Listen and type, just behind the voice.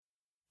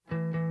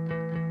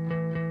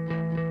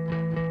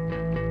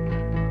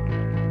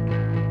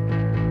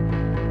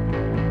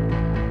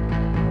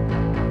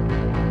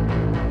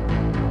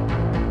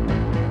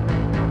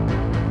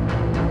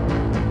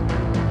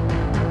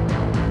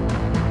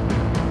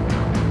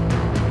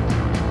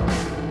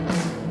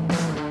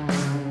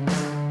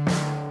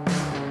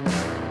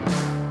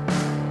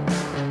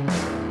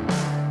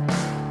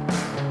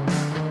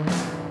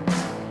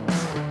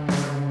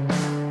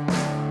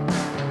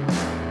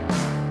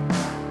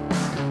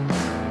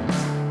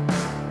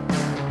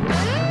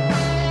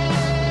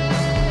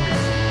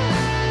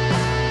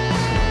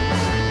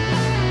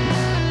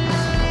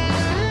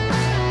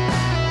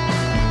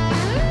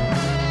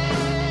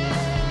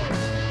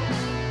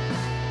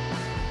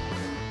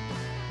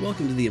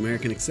Welcome to the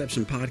American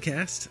Exception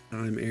Podcast.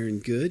 I'm Aaron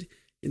Good.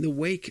 In the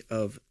wake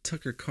of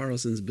Tucker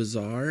Carlson's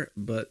bizarre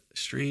but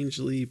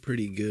strangely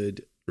pretty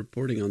good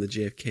reporting on the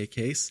JFK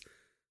case,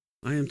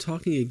 I am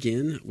talking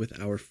again with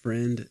our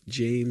friend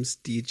James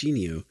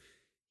DiEugenio.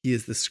 He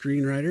is the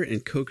screenwriter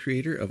and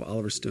co-creator of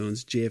Oliver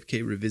Stone's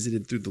JFK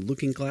Revisited Through the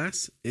Looking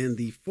Glass and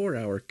the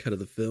 4-hour cut of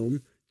the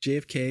film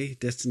JFK,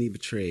 Destiny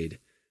Betrayed.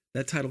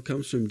 That title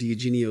comes from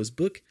DiEugenio's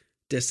book,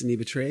 Destiny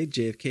Betrayed,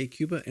 JFK,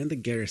 Cuba, and the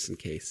Garrison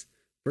Case.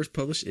 First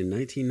published in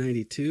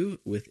 1992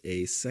 with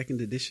a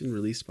second edition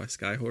released by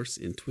Skyhorse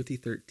in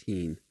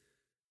 2013.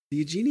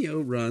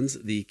 DiEugenio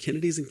runs the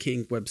Kennedys and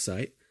King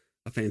website,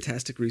 a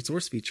fantastic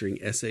resource featuring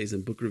essays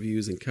and book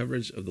reviews and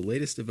coverage of the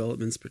latest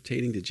developments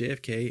pertaining to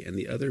JFK and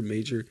the other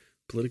major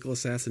political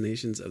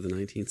assassinations of the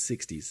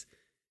 1960s.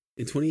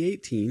 In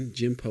 2018,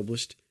 Jim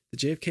published The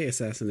JFK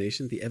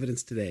Assassination, The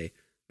Evidence Today,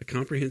 a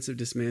comprehensive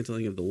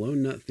dismantling of the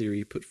lone nut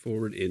theory put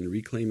forward in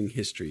Reclaiming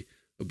History,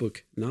 a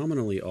book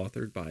nominally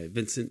authored by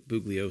Vincent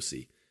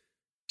Bugliosi.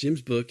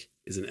 Jim's book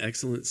is an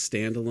excellent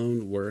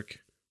standalone work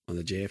on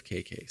the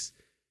JFK case.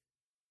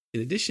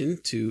 In addition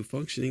to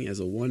functioning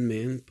as a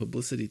one-man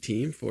publicity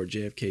team for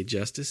JFK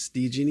Justice,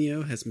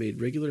 DiEugenio has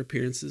made regular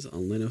appearances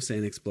on Leno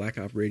Sanik's Black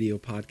Op Radio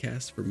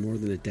podcast for more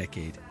than a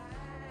decade.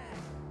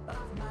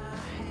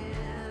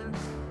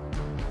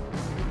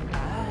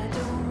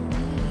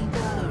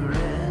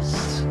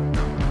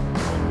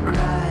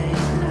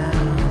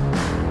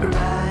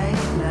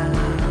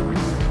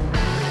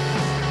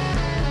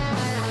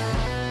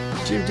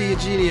 Jim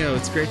DiEugenio,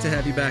 it's great to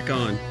have you back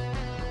on.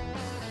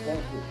 Thank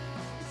you.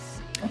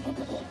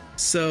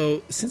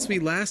 So, since we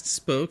last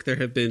spoke, there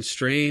have been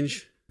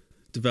strange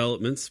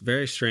developments,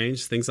 very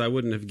strange, things I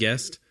wouldn't have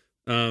guessed.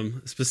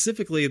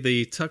 Specifically,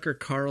 the Tucker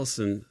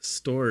Carlson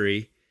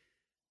story.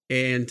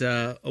 And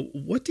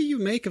what do you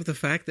make of the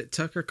fact that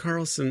Tucker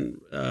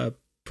Carlson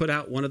put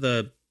out one of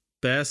the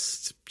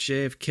best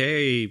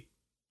JFK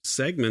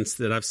segments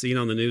that I've seen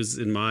on the news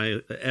in my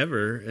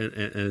ever?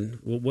 And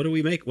what do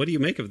we make? What do you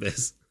make of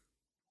this?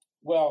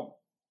 Well,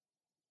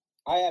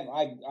 I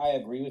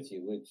agree with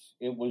you.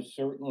 It was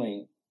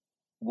certainly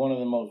one of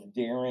the most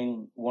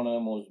daring, one of the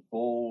most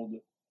bold,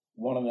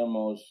 one of the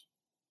most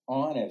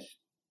honest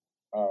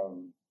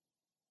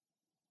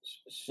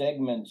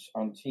segments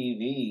on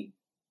TV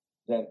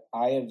that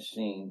I have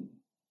seen,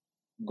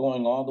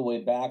 going all the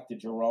way back to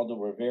Geraldo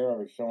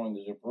Rivera showing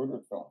the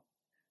Zapruder film,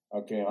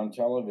 on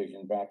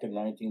television back in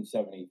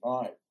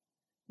 1975,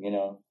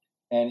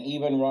 and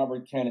even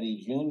Robert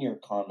Kennedy Jr.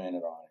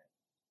 commented on it.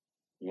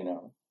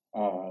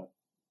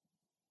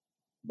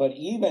 But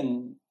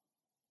even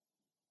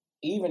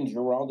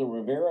Geraldo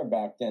Rivera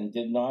back then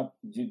did not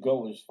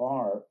go as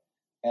far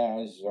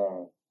as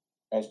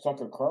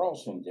Tucker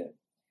Carlson did.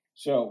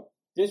 So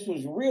this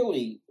was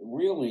really,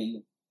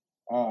 really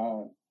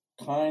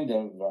kind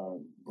of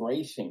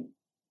bracing,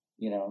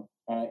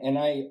 and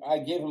I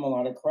give him a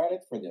lot of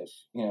credit for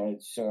this.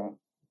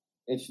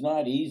 It's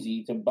not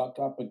easy to buck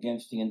up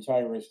against the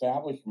entire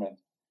establishment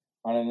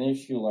on an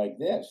issue like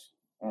this.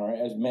 All right,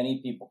 as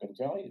many people can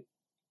tell you.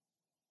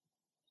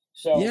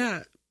 So,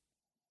 yeah,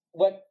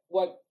 what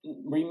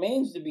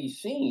remains to be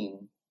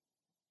seen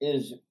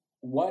is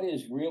what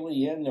is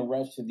really in the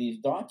rest of these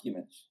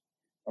documents.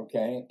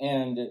 Okay,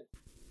 and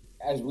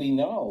as we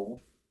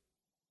know,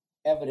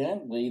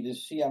 evidently the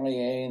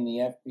CIA and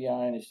the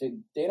FBI and the state,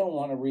 they don't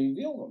want to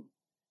reveal them.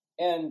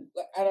 And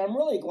I'm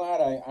really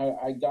glad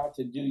I got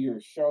to do your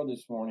show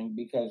this morning,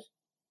 because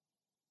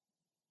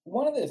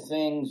one of the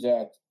things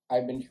that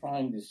I've been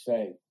trying to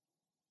say,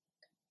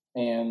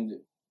 and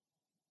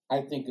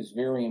I think is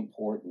very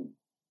important,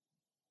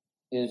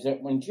 is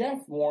that when Jeff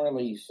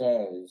Morley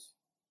says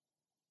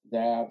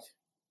that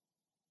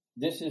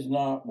this is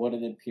not what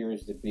it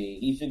appears to be,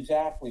 he's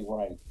exactly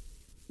right.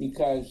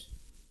 Because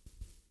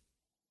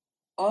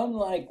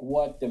unlike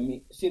what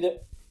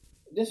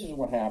this is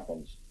what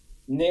happens.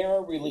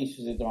 NARA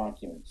releases the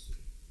documents.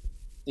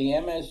 The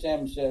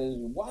MSM says,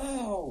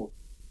 wow,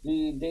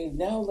 they've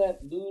now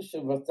let loose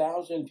of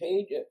 1,000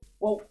 pages.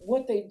 Well,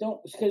 what they don't,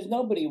 because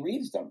nobody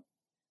reads them,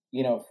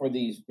 for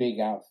these big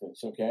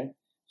outfits, okay?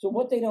 So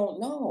what they don't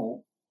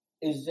know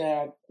is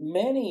that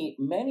many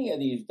of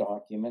these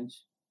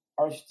documents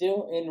are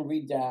still in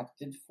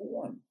redacted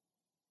form,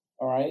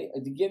 all right?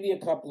 To give you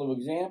a couple of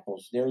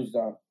examples, there's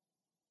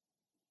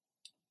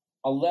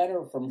a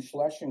letter from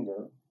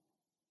Schlesinger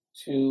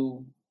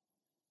to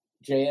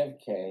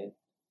JFK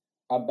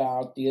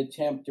about the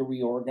attempt to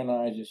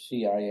reorganize the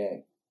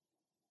CIA.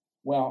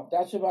 Well,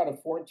 that's about a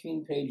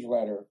 14-page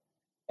letter,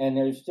 and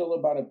there's still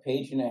about a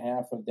page and a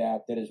half of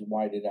that is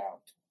whited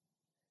out.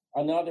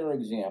 Another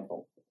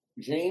example,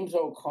 James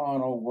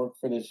O'Connell worked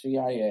for the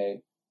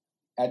CIA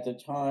at the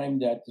time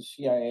that the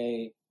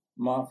CIA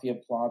mafia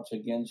plots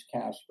against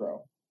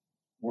Castro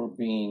were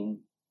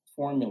being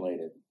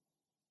formulated.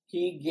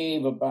 He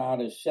gave about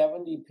a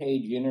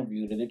 70-page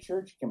interview to the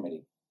Church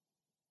Committee.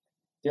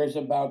 There's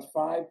about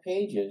 5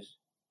 pages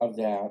of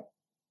that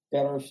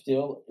are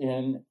still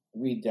in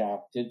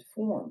redacted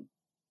form.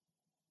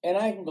 And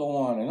I can go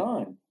on and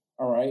on,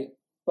 all right?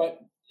 But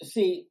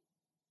see,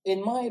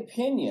 in my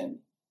opinion,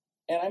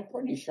 and I'm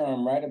pretty sure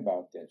I'm right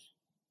about this,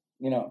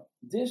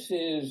 this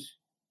is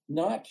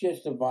not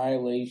just a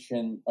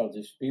violation of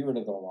the spirit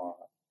of the law,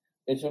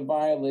 it's a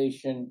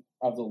violation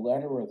of the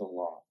letter of the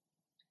law.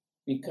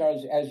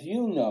 Because, as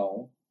you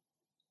know,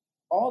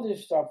 all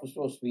this stuff was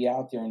supposed to be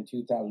out there in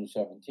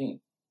 2017.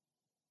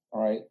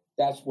 All right?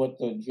 That's what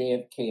the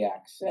JFK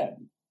Act said.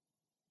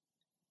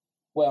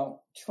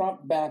 Well,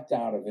 Trump backed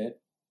out of it.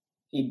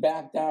 He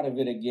backed out of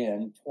it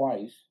again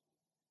twice.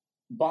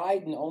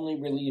 Biden only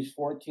released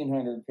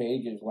 1,400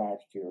 pages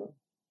last year.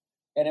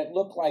 And it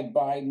looked like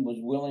Biden was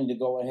willing to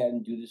go ahead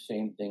and do the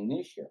same thing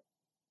this year.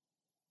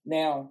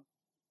 Now,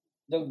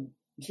 the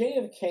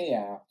JFK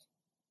Act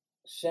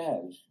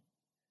says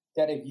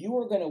that if you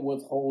are going to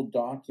withhold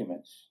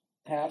documents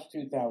past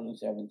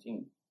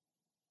 2017,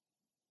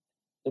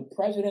 the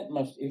president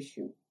must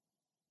issue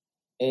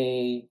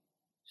a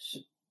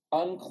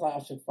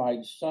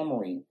unclassified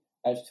summary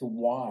as to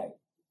why.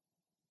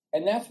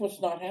 And that's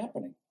what's not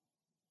happening.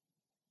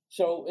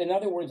 So, in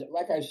other words,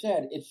 like I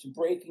said, it's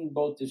breaking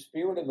both the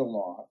spirit of the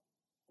law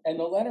and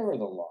the letter of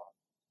the law.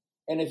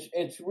 And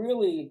it's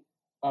really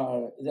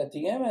that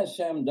the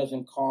MSM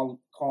doesn't call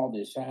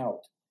this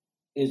out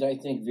is, I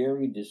think,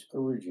 very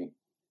discouraging.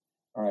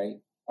 All right,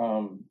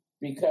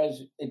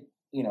 because it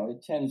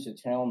tends to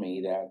tell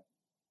me that,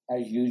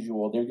 as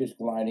usual, they're just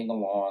gliding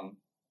along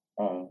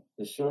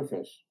the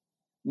surface.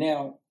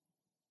 Now,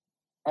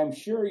 I'm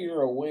sure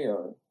you're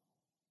aware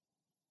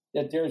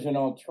that there's an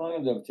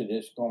alternative to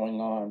this going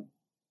on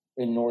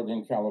in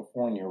Northern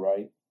California,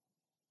 right?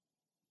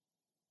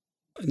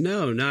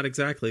 No, not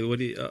exactly. What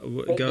do you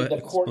go ahead?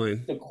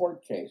 Explain. The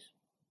court case.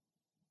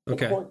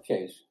 Okay. The court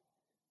case.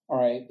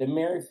 All right. The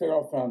Mary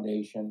Farrell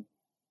Foundation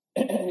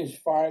is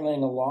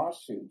filing a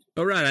lawsuit.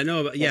 Oh, right. I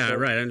know.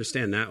 Right. I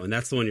understand that one.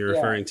 That's the one you're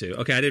referring to.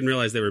 Okay. I didn't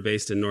realize they were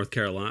based in North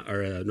Carolina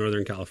or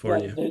Northern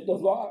California.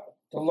 Well,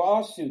 the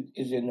lawsuit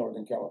is in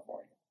Northern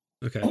California.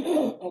 Okay.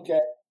 Okay.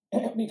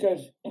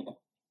 Because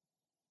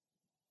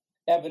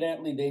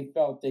evidently they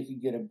felt they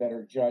could get a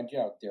better judge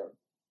out there.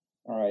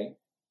 All right.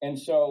 And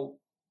so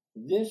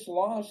this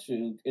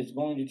lawsuit is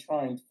going to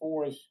try and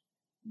force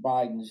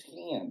Biden's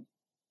hand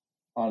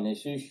on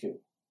this issue.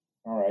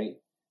 All right.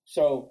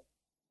 So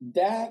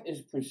that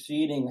is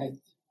proceeding.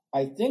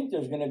 I think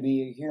there's going to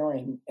be a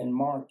hearing in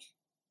March.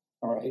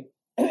 All right.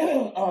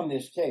 On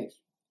this case.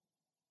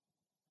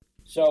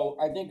 So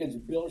I think it's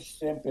Bill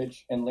Simpich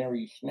and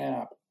Larry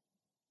Schnapp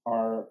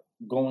are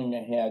going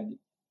ahead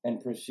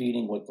and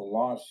proceeding with the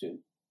lawsuit.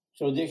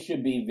 So this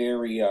should be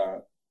very,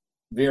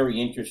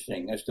 very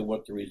interesting as to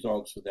what the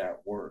results of that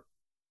were.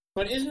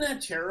 But isn't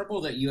that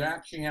terrible that you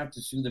actually have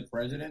to sue the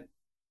president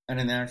and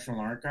the National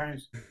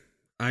Archives?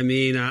 I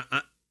mean,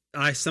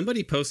 I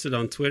somebody posted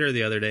on Twitter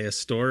the other day a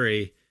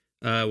story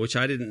which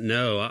I didn't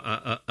know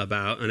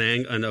about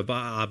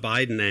a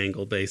Biden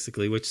angle,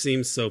 basically, which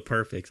seems so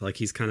perfect. Like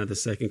he's kind of the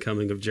second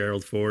coming of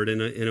Gerald Ford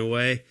in a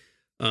way,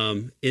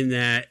 in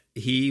that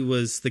he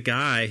was the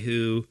guy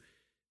who,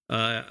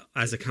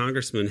 as a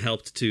congressman,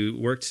 helped to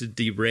work to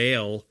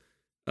derail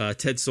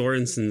Ted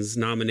Sorensen's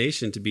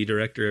nomination to be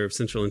director of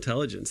Central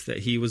Intelligence. That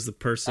he was the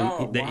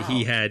person that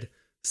he had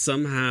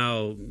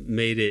somehow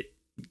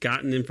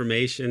gotten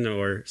information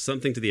or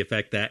something to the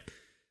effect that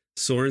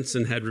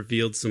Sorensen had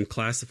revealed some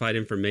classified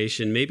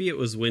information. Maybe it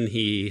was when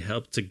he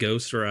helped to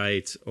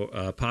ghostwrite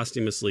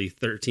posthumously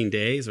 13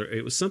 Days, or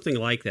it was something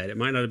like that. It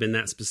might not have been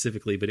that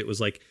specifically, but it was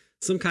like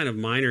some kind of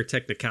minor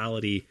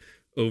technicality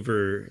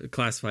over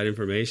classified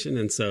information.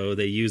 And so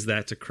they used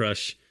that to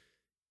crush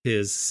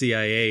his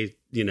CIA,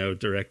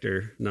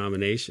 director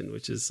nomination,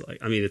 which is like,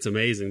 I mean, it's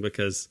amazing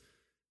because,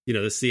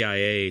 the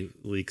CIA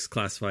leaks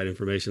classified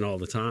information all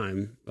the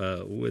time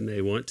when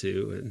they want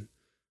to. And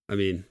I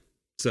mean,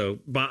 so,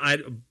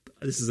 but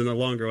this is in a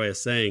longer way of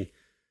saying,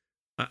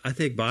 I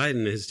think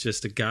Biden is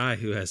just a guy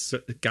who has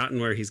gotten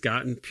where he's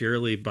gotten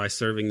purely by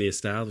serving the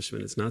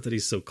establishment. It's not that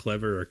he's so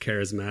clever or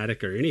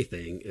charismatic or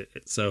anything.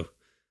 So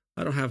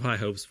I don't have high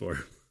hopes for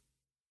him.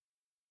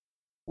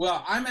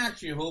 Well, I'm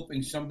actually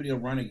hoping somebody will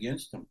run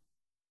against him.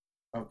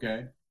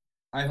 Okay.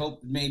 I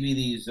hope maybe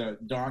these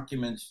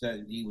documents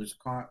that he was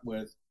caught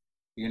with,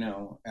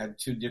 at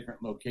two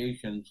different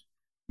locations,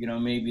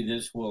 maybe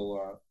this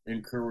will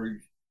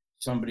encourage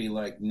somebody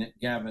like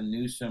Gavin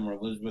Newsom or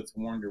Elizabeth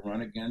Warren to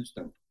run against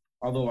him,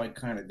 although I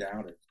kind of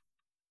doubt it.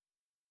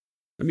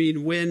 I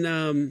mean,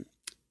 when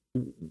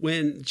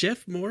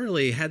Jeff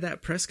Morley had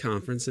that press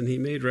conference and he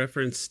made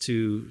reference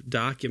to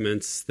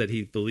documents that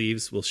he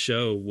believes will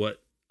show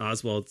what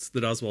Oswald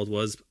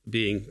was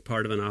being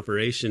part of an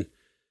operation,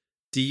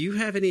 do you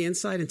have any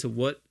insight into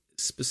what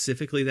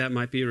specifically that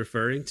might be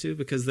referring to?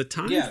 Because the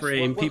time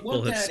frame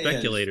people have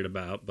speculated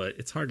about, but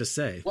it's hard to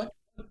say.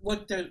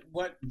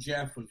 What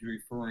Jeff was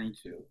referring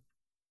to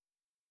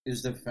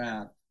is the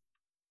fact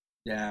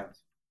that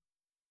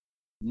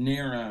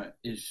NARA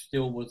is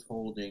still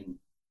withholding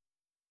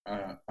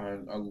a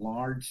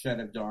large set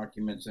of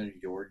documents on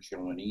George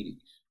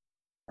Ioannidis.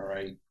 All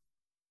right.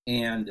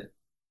 And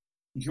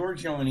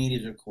George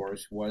Ioannidis, of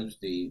course, was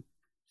the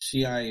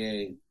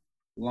CIA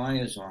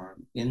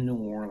liaison in New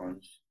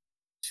Orleans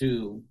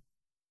to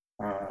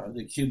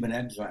the Cuban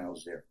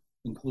exiles there,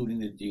 including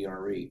the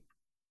DRE.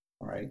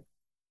 All right.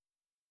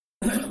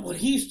 What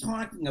he's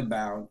talking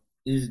about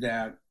is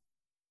that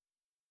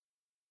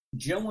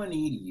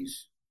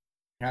Joanides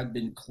had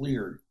been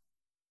cleared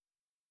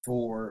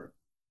for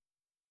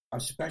a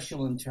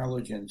special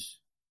intelligence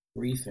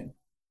briefing.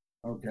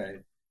 Okay.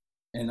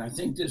 And I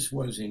think this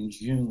was in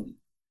June,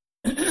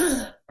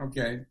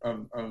 okay,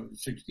 of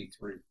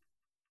 63.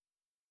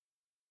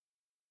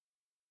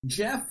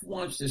 Jeff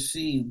wants to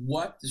see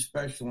what the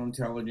special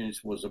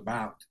intelligence was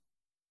about.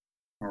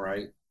 All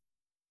right.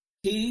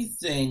 He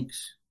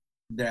thinks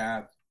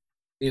that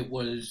it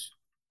was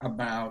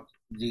about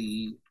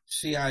the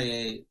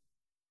CIA,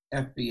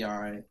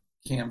 FBI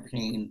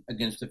campaign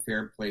against the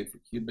Fair Play for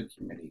Cuba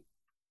Committee.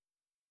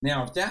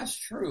 Now, if that's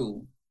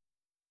true,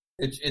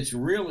 it's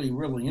really,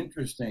 really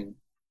interesting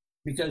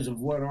because of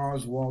what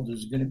Oswald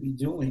is going to be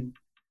doing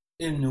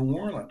in New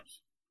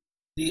Orleans.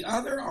 The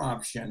other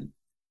option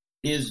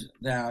is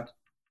that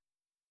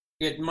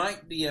it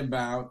might be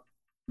about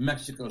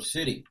Mexico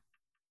City.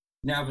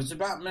 Now, if it's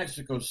about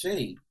Mexico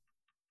City,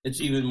 it's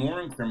even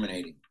more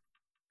incriminating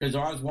because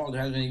Oswald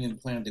hasn't even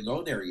planned to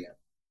go there yet.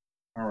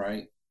 All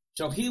right.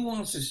 So he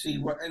wants to see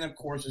what, and of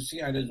course the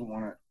CIA doesn't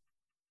want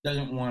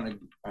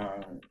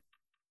to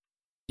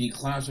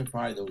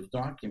declassify those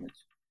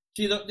documents.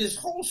 See, this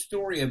whole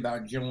story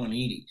about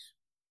Joanides,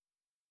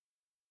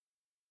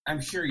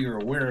 I'm sure you're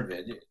aware of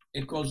it.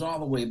 It goes all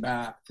the way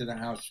back to the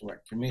House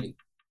Select Committee.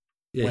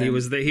 Yeah, he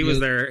was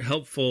their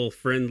helpful,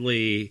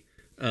 friendly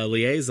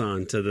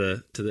liaison to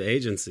the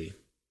agency.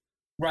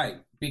 Right,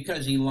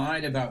 because he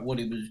lied about what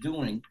he was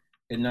doing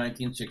in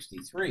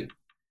 1963.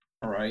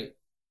 All right,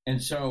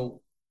 and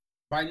so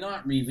by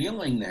not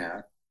revealing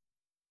that,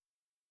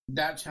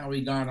 that's how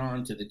he got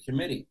onto the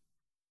committee.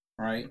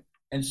 All right,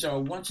 and so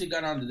once he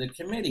got onto the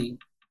committee,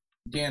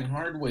 Dan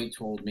Hardway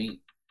told me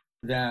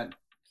that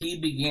he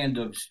began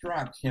to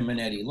obstruct him and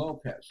Eddie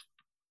Lopez,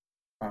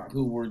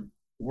 who were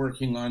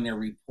working on their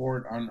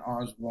report on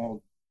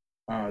Oswald,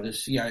 the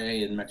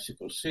CIA in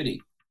Mexico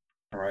City.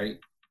 All right.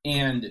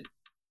 And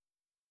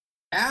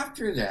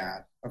after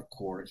that, of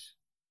course,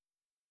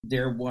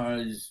 there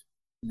was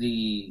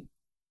the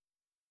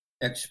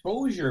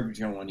exposure of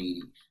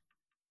Joanides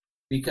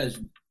because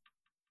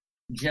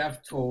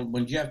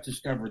when Jeff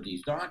discovered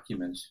these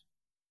documents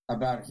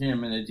about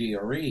him and the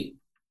DRE,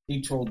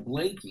 he told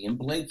Blakey, and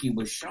Blakey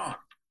was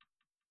shocked.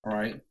 All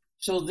right.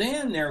 So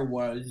then there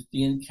was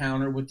the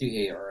encounter with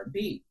the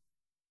ARB.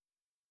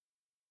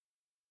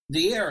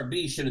 The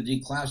ARB should have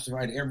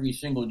declassified every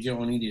single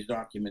Joanides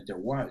document there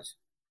was.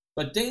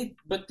 But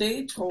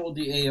they told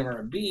the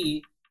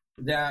ARB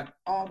that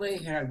all they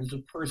had was a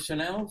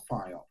personnel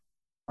file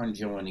on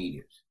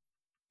Joanides.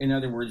 In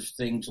other words,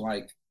 things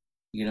like,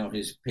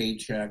 his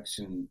paychecks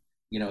and,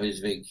 his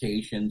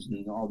vacations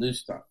and all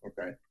this stuff.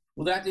 Okay.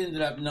 Well, that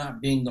ended up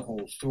not being the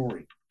whole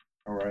story.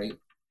 All right.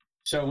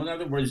 So, in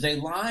other words, they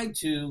lied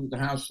to the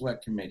House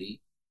Select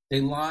Committee.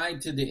 They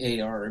lied to the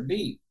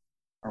ARB,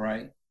 all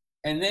right?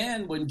 And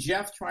then when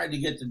Jeff tried to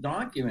get the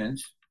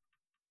documents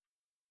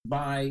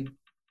by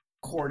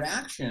court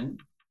action,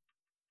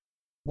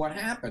 what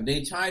happened?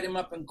 They tied him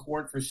up in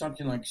court for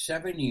something like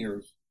 7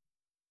 years,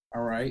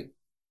 all right?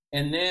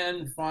 And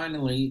then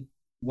finally,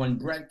 when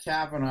Brett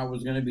Kavanaugh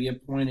was going to be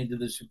appointed to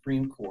the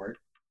Supreme Court,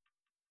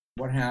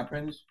 what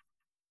happens?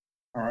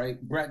 All right,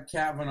 Brett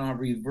Kavanaugh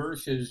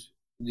reverses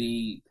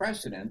the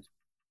precedent,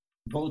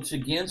 votes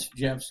against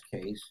Jeff's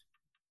case,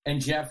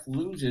 and Jeff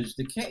loses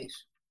the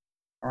case.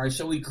 All right,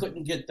 so he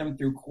couldn't get them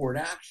through court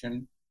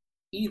action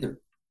either.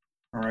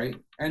 All right,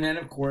 and then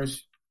of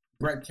course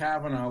Brett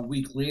Kavanaugh a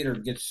week later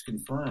gets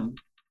confirmed,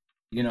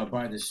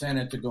 by the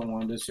Senate to go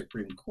on to the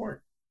Supreme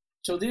Court.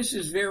 So this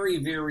is very,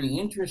 very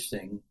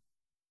interesting.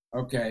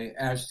 Okay,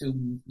 as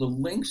to the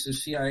lengths the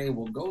CIA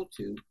will go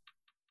to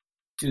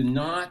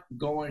not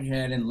go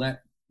ahead and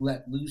let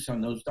loose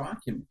on those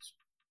documents.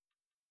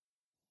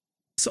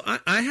 So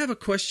I have a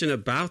question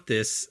about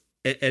this,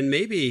 and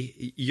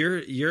maybe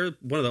you're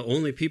one of the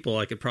only people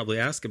I could probably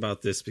ask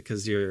about this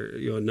because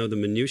you know the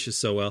minutiae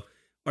so well.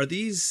 Are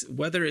these,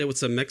 whether it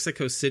was a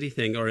Mexico City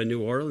thing or a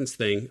New Orleans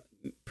thing,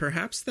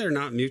 perhaps they're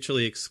not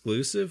mutually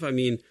exclusive? I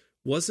mean,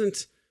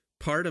 wasn't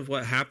part of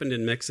what happened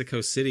in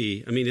Mexico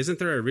City, I mean, isn't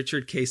there a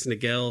Richard Case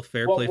Nagel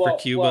Fair Play for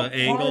Cuba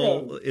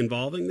angle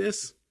involving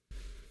this?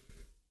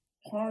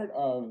 Part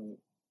of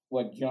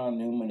what John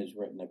Newman has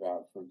written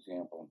about, for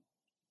example,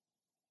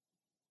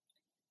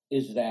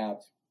 is that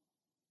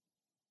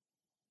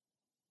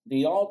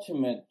the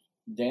ultimate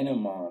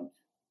denouement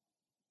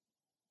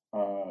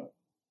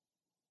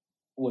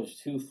was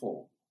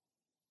twofold,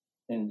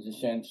 in the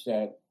sense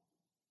that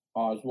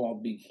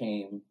Oswald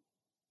became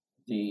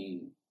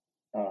the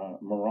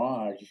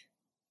mirage,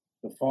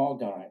 the fall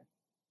guy,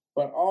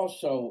 but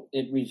also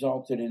it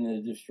resulted in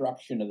the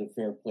destruction of the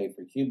Fair Play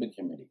for Cuba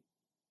Committee,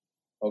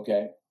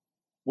 okay,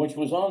 which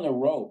was on the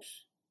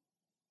ropes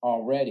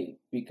already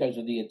because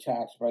of the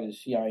attacks by the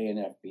CIA and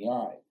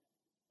FBI.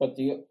 But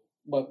the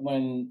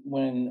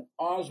when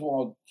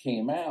Oswald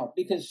came out,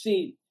 because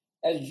see,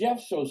 as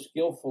Jeff so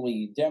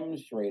skillfully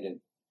demonstrated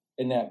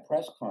in that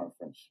press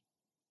conference,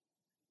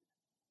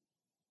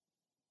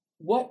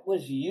 what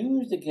was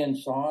used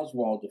against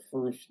Oswald the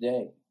first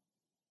day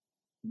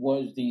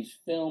was these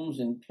films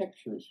and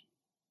pictures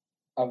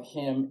of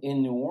him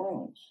in New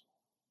Orleans,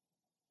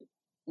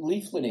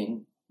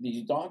 leafleting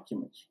these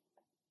documents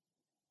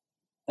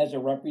as a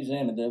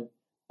representative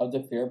of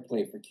the Fair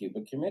Play for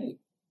Cuba Committee.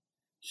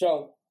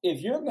 So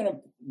if you're going to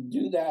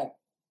do that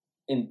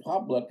in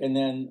public, and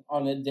then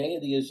on the day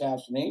of the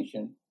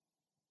assassination,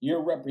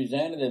 your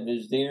representative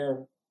is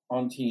there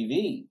on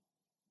TV,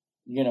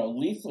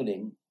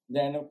 leafleting,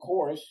 then of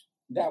course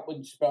that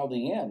would spell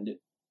the end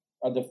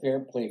of the Fair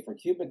Play for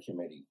Cuba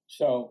Committee.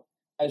 So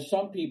as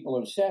some people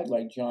have said,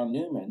 like John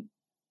Newman,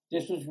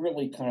 this was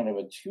really kind of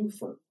a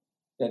twofer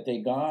that they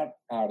got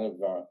out of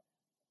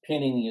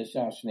pinning the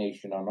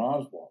assassination on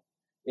Oswald.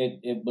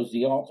 It was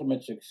the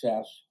ultimate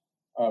success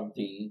of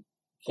the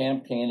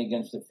campaign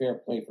against the Fair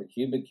Play for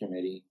Cuba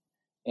Committee,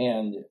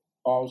 and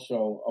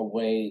also a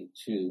way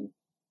to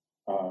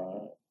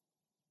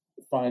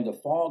find the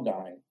fall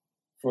guy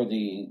for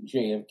the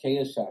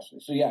JFK assassination.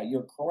 So yeah,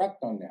 you're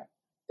correct on that.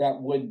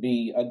 That would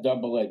be a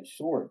double-edged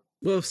sword.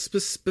 Well,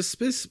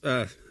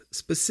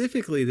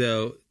 specifically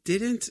though,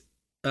 didn't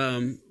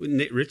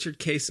Richard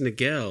Case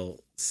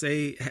Nagel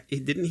say,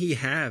 didn't he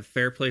have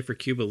Fair Play for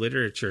Cuba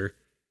literature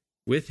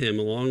with him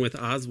along with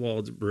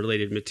Oswald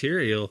related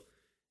material?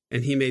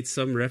 And he made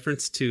some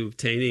reference to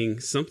obtaining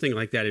something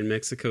like that in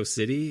Mexico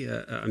City.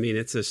 I mean,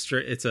 it's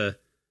a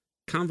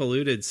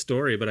convoluted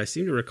story, but I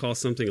seem to recall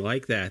something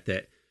like that.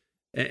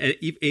 And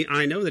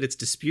I know that it's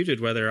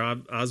disputed whether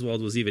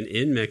Oswald was even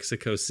in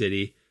Mexico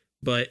City,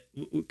 but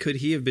could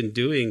he have been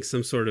doing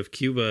some sort of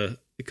Cuba?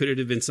 Could it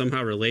have been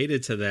somehow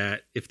related to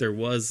that if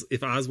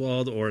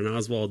Oswald or an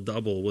Oswald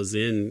double was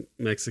in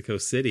Mexico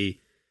City?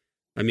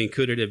 I mean,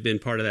 could it have been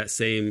part of that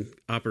same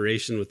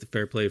operation with the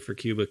Fair Play for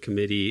Cuba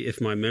Committee?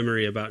 If my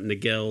memory about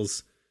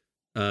Nagel's,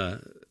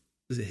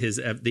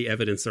 the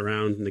evidence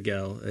around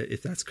Nagel,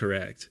 if that's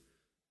correct.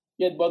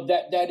 Yeah, well,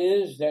 that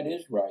is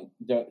right.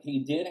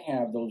 He did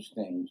have those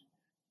things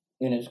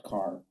in his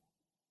car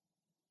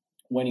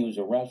when he was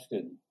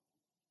arrested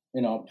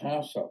in El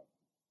Paso,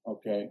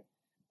 okay,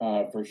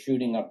 for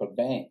shooting up a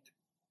bank,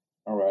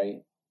 all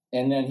right?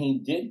 And then he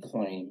did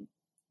claim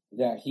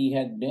that he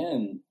had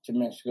been to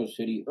Mexico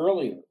City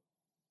earlier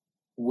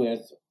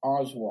with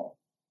Oswald,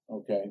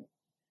 okay?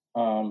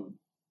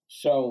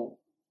 So,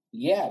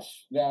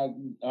 yes,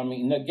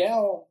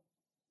 Nagel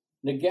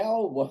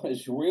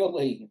was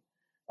really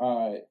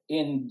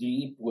in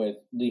deep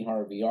with Lee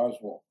Harvey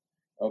Oswald,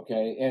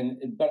 okay?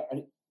 But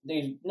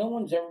no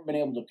one's ever been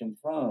able to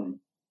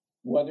confirm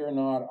whether or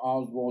not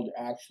Oswald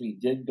actually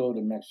did go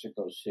to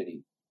Mexico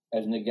City,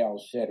 as Nagel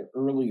said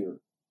earlier.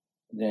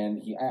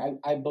 Then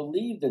I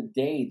believe the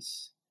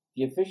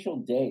official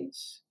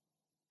dates,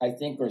 I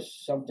think are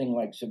something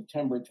like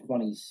September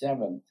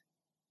 27th,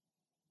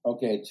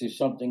 okay, to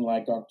something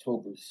like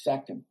October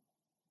 2nd,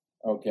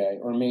 okay,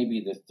 or maybe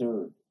the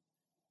 3rd.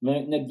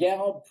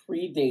 Nagel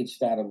predates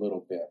that a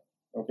little bit,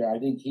 okay. I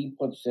think he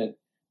puts it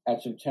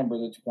at September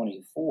the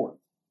 24th,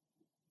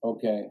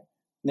 okay.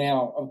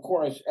 Now, of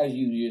course, as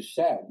you just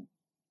said,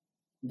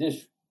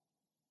 this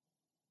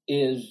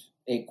is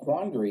a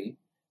quandary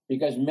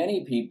because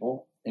many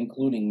people,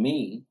 including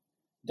me,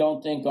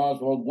 don't think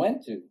Oswald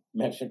went to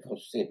Mexico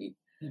City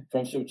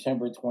from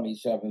September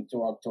 27th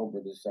to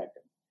October the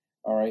 2nd.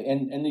 All right.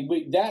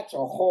 That's a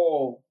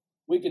whole,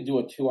 we could do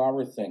a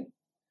 2-hour thing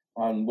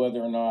on whether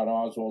or not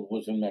Oswald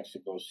was in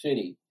Mexico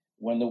City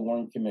when the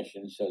Warren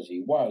Commission says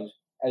he was.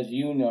 As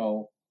you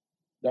know,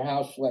 the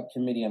House Select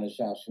Committee on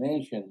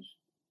Assassinations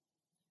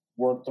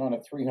worked on a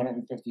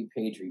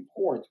 350-page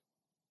report,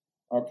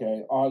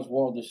 okay,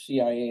 Oswald, the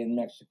CIA in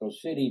Mexico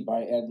City,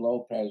 by Ed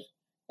Lopez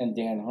and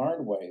Dan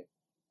Hardway,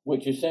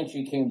 which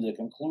essentially came to the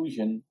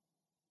conclusion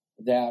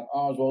that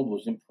Oswald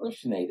was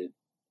impersonated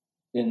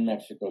in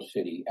Mexico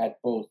City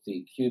at both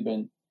the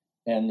Cuban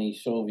and the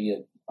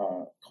Soviet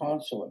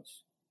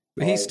consulates.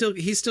 But he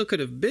still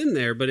could have been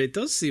there, but it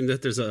does seem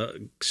that there's a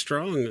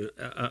strong,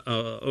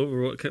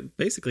 overall,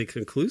 basically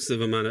conclusive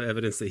amount of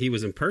evidence that he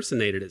was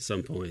impersonated at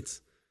some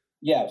points.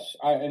 Yes,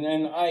 I'll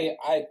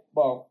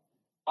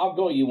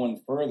go you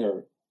one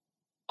further.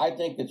 I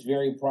think it's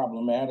very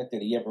problematic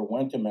that he ever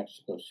went to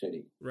Mexico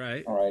City.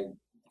 Right. All right.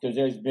 Because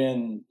there's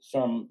been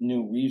some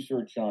new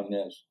research on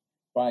this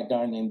by a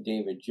guy named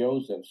David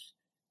Josephs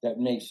that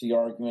makes the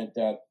argument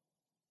that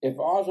if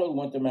Oswald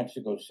went to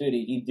Mexico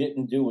City, he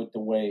didn't do it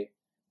the way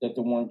that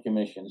the Warren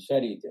Commission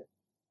said he did.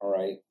 All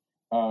right.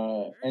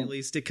 At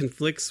least it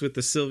conflicts with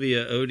the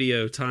Sylvia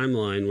Odio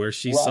timeline where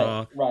she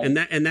saw, and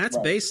that's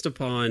based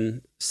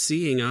upon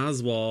seeing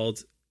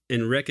Oswald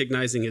and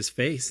recognizing his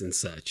face and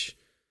such.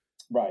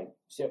 Right.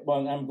 So,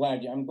 well, I'm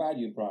glad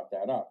you brought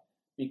that up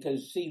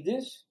because see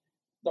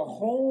the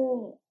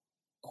whole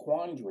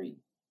quandary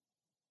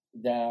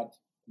that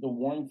the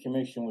Warren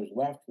Commission was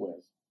left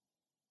with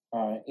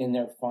in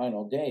their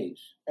final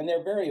days, and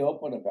they're very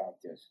open about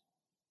this.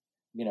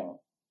 You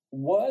know,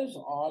 was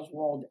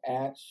Oswald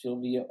at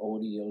Sylvia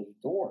Odio's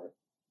door?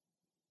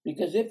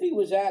 Because if he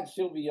was at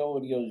Sylvia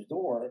Odio's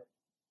door,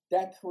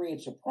 that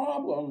creates a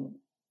problem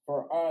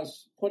for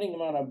us putting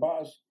him on a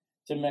bus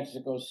to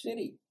Mexico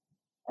City.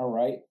 All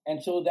right.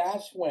 And so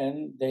that's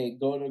when they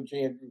go to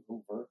J. Edgar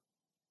Hoover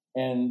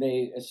and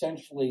they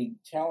essentially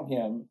tell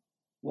him,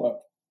 look,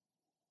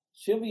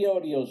 Sylvia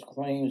Odio's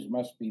claims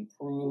must be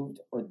proved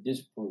or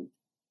disproved.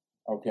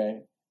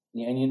 Okay.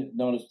 And you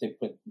notice they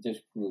put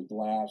disproved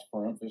last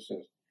for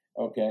emphasis.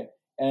 Okay.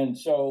 And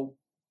so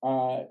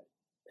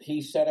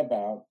he set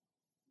about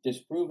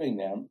disproving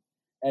them.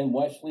 And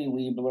Wesley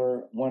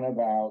Liebler went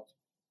about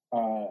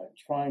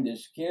trying to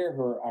scare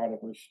her out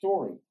of her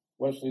story.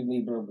 Wesley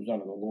Liebler was one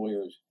of the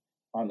lawyers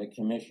on the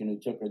commission who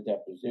took her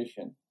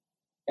deposition.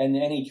 And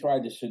then he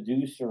tried to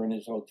seduce her in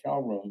his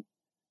hotel room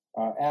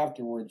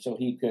afterwards so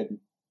he could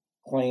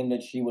claim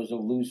that she was a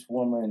loose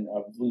woman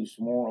of loose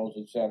morals,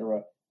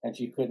 etc., and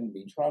she couldn't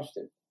be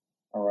trusted.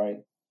 All right.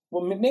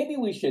 Well, maybe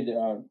we should,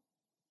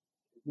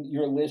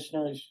 your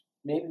listeners,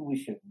 maybe we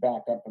should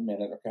back up a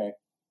minute, okay?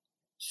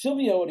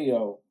 Sylvia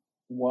Odio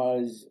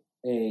was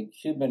a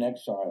Cuban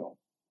exile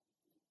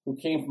who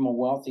came from a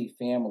wealthy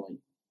family.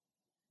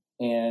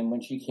 And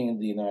when she came to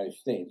the United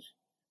States,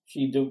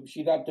 she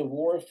got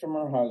divorced from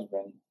her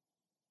husband,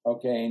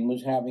 okay, and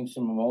was having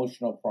some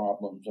emotional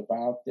problems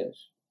about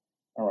this,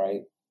 all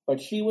right?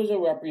 But she was a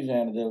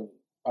representative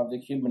of the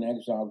Cuban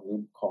exile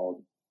group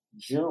called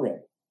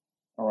Jure,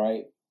 all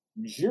right?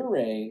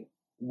 Jure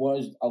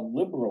was a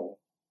liberal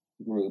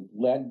group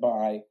led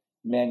by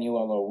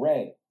Manuel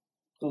Rey,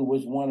 who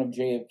was one of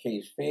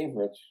JFK's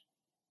favorites,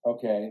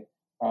 okay?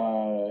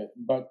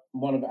 But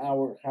one of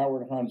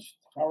Howard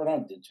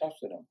Hunt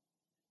detested him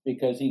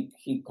because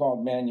he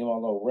called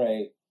Manuel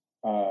Rey,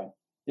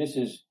 this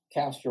is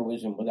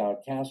Castroism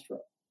without Castro,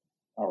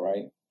 all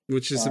right?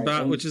 Which is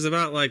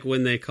about like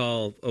when they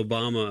call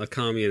Obama a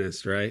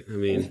communist, right? I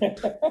mean,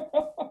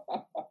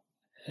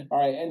 all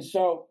right, and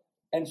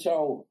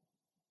so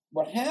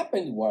what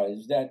happened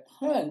was that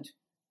Hunt,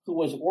 who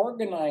was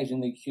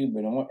organizing the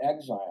Cuban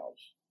exiles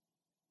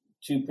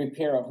to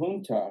prepare a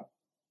junta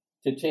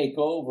to take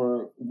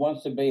over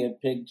once the Bay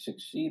of Pigs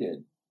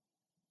succeeded,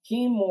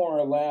 he more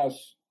or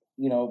less,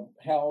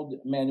 held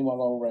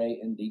Manuel Rey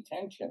in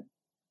detention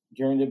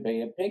during the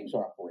Bay of Pigs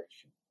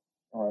operation,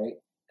 all right?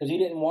 Because he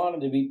didn't want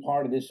him to be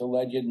part of this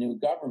alleged new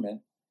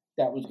government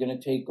that was going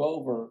to take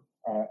over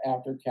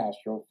after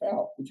Castro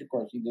fell, which of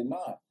course he did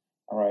not,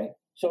 all right?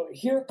 So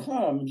here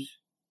comes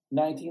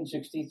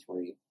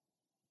 1963,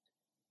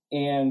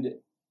 and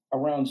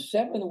around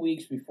 7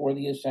 weeks before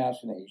the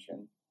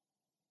assassination,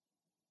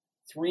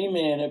 3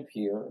 men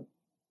appear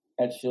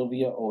at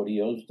Sylvia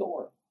Odio's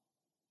door.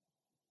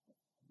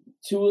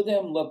 2 of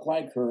them looked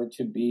like her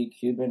to be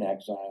Cuban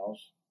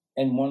exiles,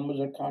 and one was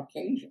a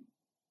Caucasian,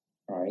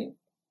 right?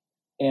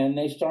 And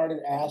they started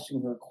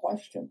asking her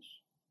questions,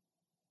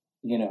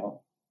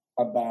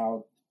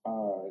 about,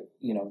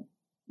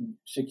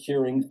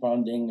 securing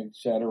funding,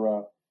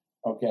 etc.,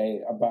 okay,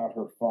 about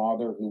her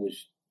father, who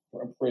was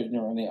a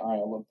prisoner on the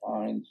Isle of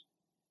Pines,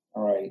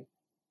 all right?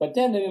 But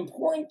then the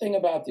important thing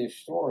about this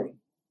story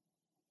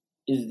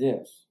is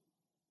this,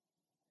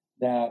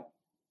 that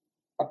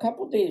a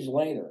couple days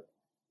later,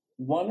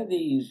 one of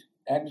these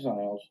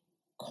exiles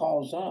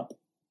calls up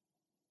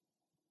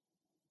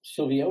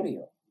Sylvia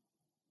Odio,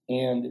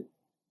 and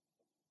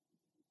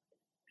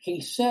he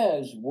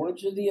says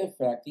words to the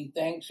effect, he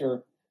thanks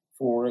her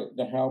for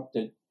the help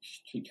that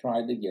she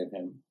tried to give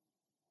him.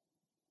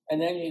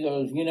 And then he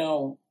goes,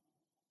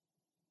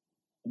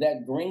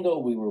 that gringo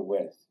we were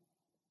with,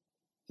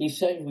 he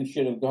said we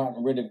should have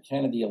gotten rid of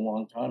Kennedy a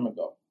long time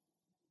ago,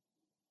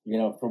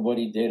 for what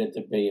he did at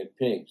the Bay of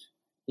Pigs.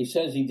 He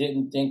says he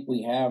didn't think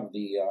we have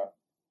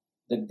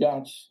the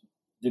guts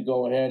to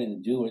go ahead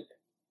and do it.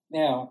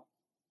 Now,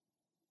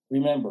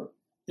 remember,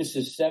 this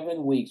is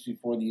 7 weeks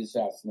before the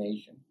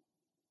assassination.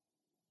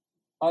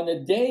 On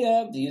the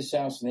day of the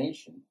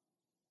assassination,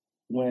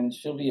 when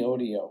Sylvia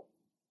Odio,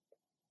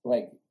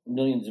 like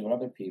millions of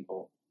other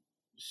people,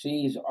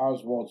 sees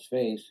Oswald's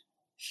face,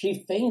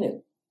 she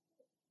fainted.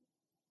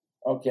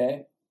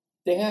 Okay?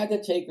 They had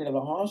to take her to the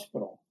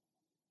hospital.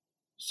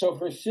 So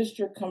her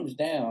sister comes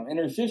down, and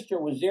her sister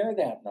was there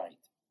that night.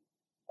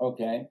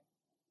 Okay?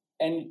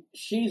 And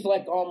she's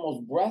like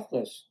almost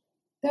breathless.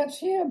 That's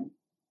him.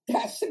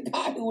 That's the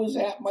guy who was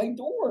at my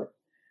door.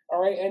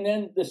 All right. And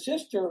then the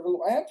sister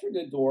who answered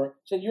the door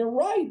said, you're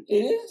right.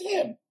 It is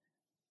him.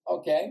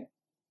 Okay.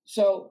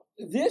 So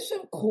this,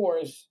 of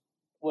course,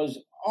 was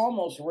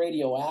almost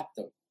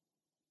radioactive.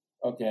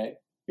 Okay.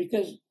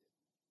 Because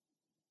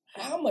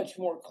how much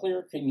more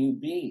clear can you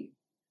be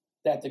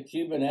that the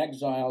Cuban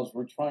exiles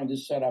were trying to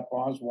set up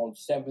Oswald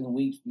 7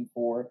 weeks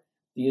before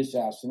the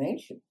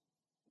assassination?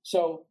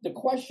 So the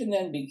question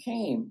then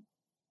became,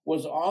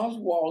 was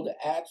Oswald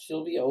at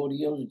Sylvia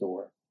Odio's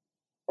door,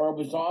 or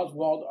was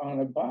Oswald on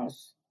a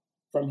bus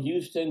from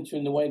Houston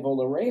to Nuevo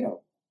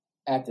Laredo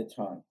at the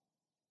time?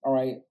 All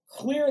right.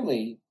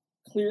 Clearly,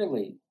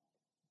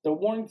 the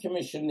Warren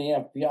Commission and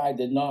the FBI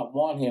did not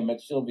want him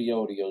at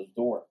Silviodio's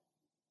door.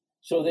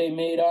 So they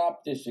made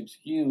up this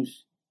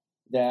excuse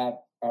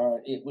that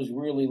it was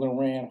really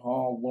Loran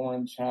Hall,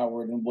 Lawrence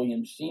Howard, and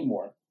William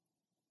Seymour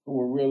who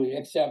were really,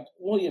 except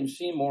William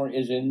Seymour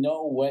is in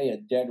no way a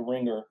dead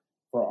ringer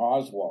for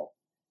Oswald.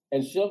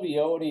 And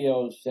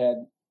Silviodio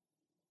said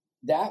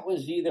that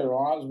was either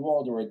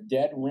Oswald or a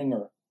dead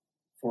ringer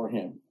for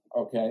him.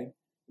 Okay,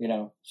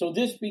 so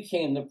this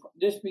became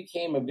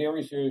a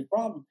very serious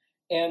problem,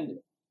 and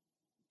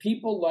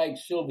people like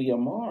Sylvia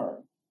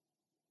Maher,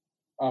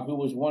 who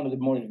was one of the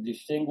most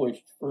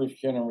distinguished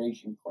first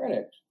generation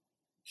critics,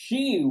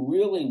 she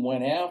really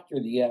went after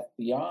the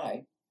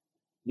FBI,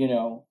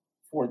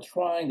 for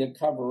trying to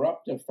cover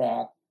up the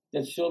fact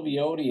that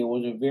Silviodio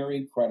was a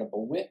very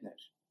credible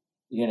witness,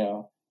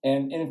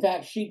 and in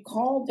fact, she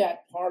called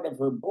that part of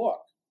her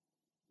book,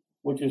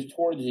 which is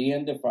towards the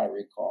end, if I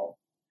recall.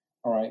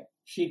 All right.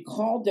 She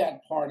called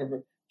that part of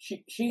her.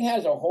 She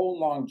has a whole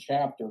long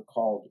chapter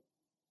called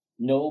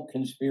No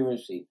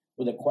Conspiracy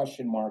with a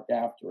question mark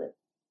after it,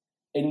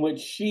 in which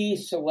she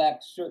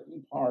selects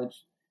certain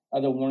parts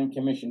of the Warren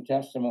Commission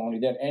testimony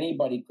that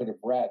anybody could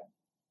have read,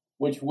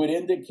 which would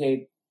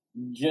indicate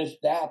just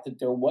that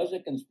there was a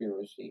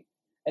conspiracy.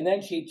 And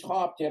then she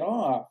topped it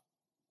off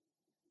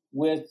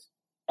with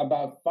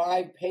about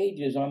 5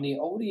 pages on the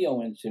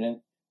Odio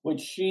incident,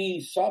 which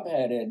she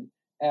subheaded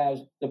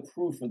as the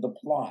proof of the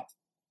plot.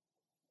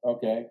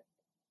 Okay,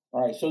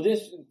 all right. So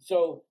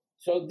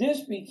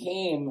this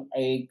became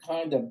a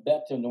kind of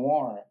bête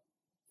noire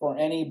for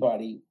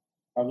anybody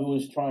who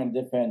was trying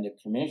to defend the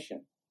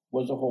commission.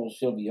 Was the whole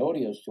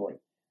Silviodio story.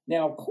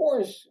 Now, of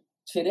course,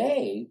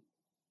 today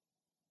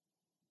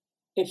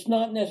it's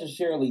not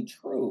necessarily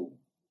true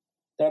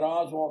that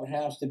Oswald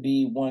has to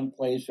be one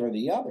place or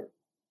the other,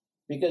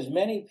 because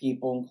many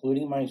people,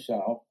 including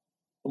myself,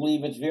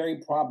 believe it's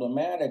very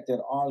problematic that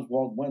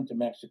Oswald went to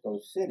Mexico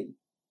City.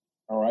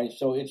 All right.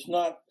 So it's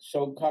not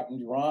so cut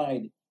and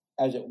dried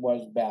as it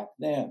was back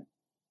then.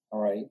 All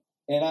right.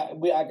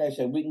 And like I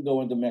said, we can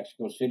go into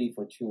Mexico City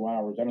for 2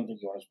 hours. I don't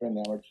think you want to spend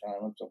that much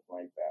time on something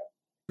like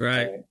that.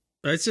 Right.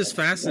 It's just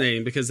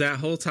fascinating because that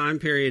whole time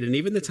period and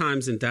even the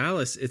times in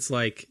Dallas, it's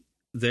like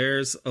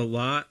there's a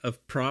lot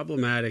of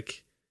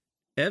problematic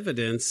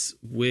evidence,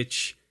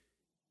 which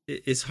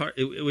is hard,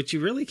 which you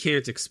really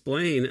can't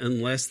explain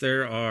unless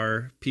there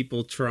are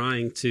people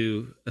trying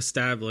to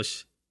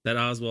establish that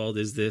Oswald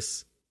is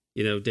this,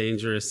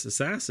 dangerous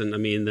assassin. I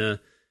mean,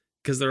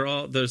 because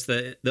there's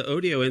the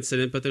Odio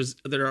incident, but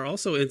there are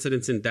also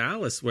incidents in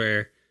Dallas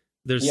where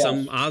there's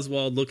some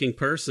Oswald looking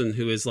person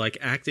who is like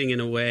acting in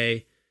a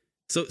way.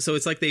 So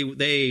it's like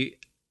they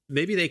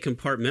maybe they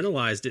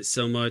compartmentalized it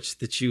so much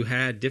that you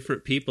had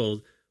different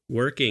people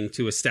working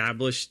to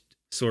establish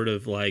sort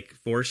of like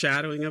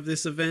foreshadowing of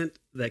this event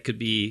that could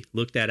be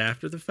looked at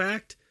after the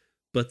fact.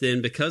 But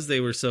then because they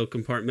were so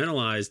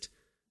compartmentalized,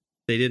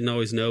 they didn't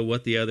always know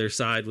what the other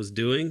side was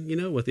doing,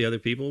 what the other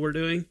people were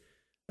doing.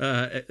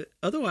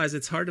 Otherwise,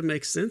 it's hard to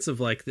make sense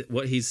of like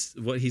what he's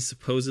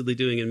supposedly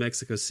doing in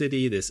Mexico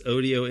City, this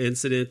Odio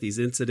incident, these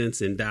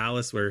incidents in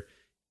Dallas where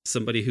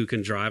somebody who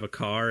can drive a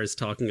car is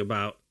talking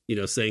about,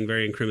 saying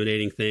very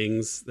incriminating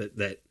things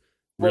that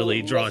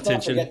really draw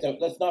attention.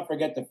 Let's not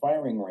forget the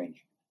firing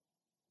range.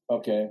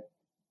 Okay.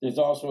 There's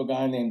also a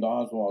guy named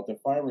Oswald, the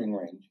firing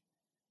range.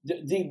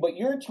 What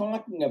you're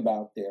talking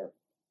about there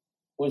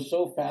was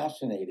so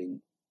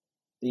fascinating,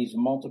 these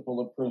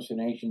multiple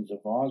impersonations of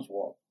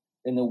Oswald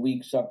in the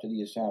weeks up to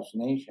the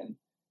assassination,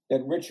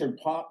 that Richard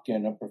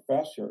Popkin, a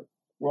professor,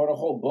 wrote a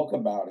whole book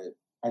about it,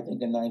 I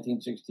think in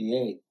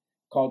 1968,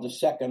 called The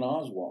Second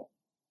Oswald,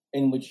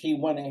 in which he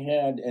went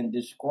ahead and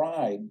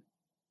described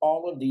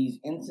all of these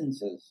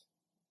instances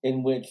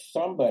in which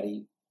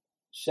somebody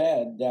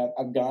said that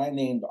a guy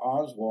named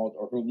Oswald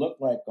or who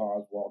looked like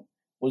Oswald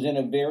was in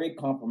a very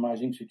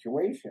compromising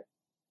situation.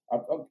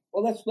 Well,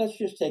 let's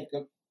just take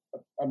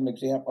an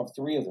example of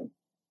 3 of them.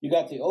 You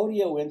got the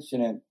Odio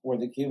incident where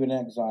the Cuban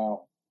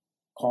exile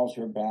calls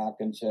her back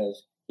and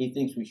says he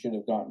thinks we should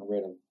have gotten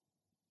rid of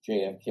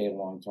JFK a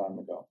long time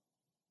ago.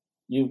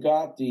 You've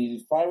got the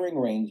firing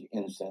range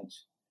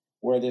instance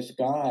where this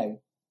guy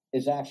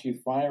is actually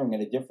firing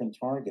at a different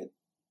target,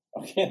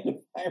 okay,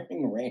 the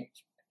firing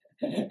range.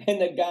 And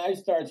the guy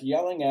starts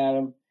yelling at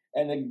him,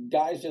 and the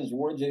guy says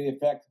words to the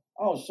effect,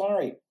 "Oh,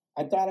 sorry,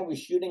 I thought I was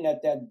shooting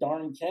at that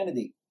darn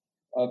Kennedy."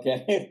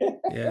 Okay.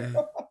 Yeah.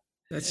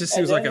 That just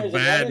seems like a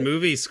bad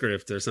movie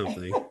script or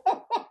something.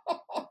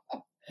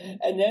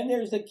 And then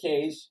there's the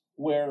case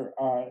where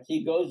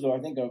he goes to, I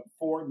think, a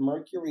Ford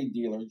Mercury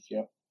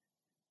dealership,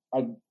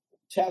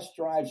 test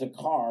drives a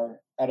car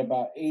at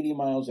about 80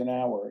 miles an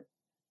hour,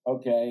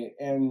 okay,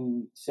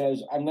 and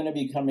says, "I'm going to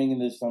be coming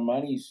into some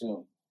money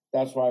soon.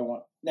 That's why I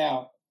want."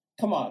 Now,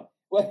 come on.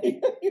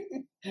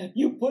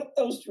 You put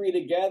those 3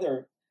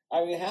 together.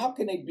 I mean, how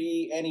can it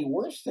be any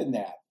worse than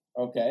that?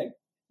 Okay.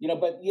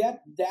 But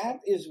yet that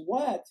is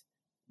what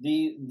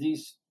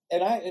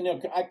and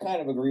I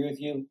kind of agree with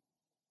you.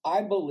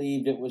 I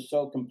believe it was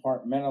so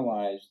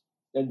compartmentalized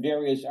that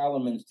various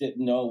elements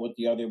didn't know what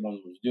the other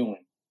one was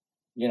doing.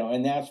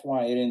 And that's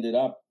why it ended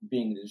up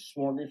being this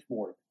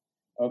smorgasbord,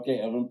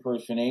 okay, of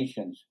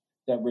impersonations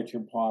that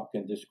Richard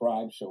Plotkin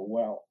described so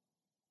well.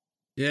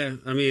 Yeah,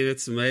 I mean,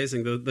 it's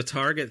amazing. The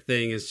Target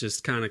thing is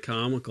just kind of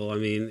comical. I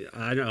mean,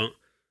 I'm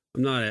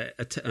not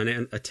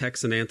a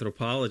Texan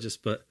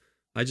anthropologist, but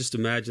I just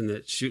imagine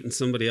that shooting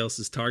somebody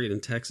else's target in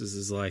Texas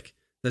is like,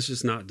 that's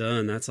just not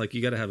done. That's like,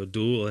 you got to have a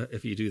duel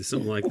if you do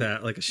something like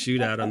that, like a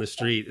shootout on the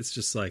street. It's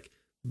just like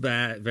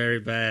bad, very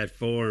bad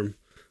form,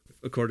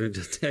 according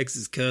to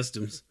Texas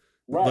customs.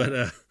 Right.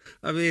 But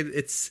I mean,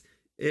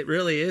 it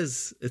really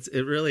is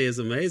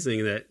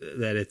amazing that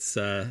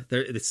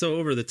it's so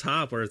over the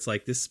top, where it's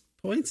like, this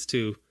points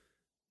to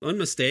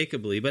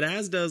unmistakably, but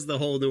as does the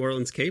whole New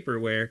Orleans caper,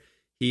 where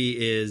he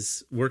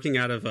is working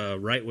out of a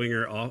right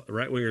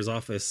winger's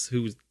office,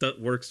 who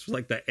works for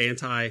like the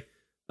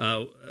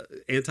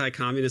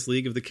anti-communist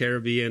League of the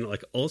Caribbean,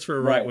 like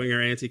ultra right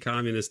winger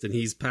anti-communist, and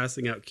he's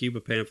passing out Cuba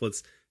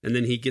pamphlets, and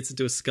then he gets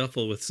into a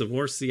scuffle with some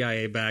more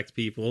CIA backed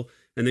people,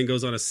 and then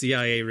goes on a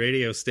CIA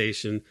radio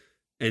station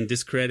and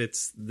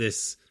discredits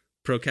this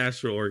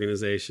pro-Castro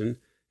organization.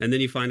 And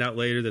then you find out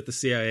later that the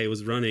CIA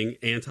was running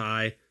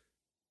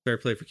anti-Fair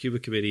Play for Cuba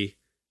Committee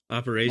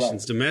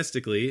operations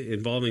domestically,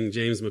 involving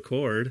James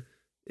McCord,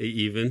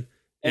 even.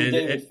 And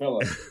David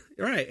Phillips.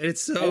 Right.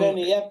 It's so... And then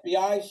the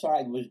FBI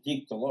side was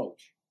Deke DeLoach.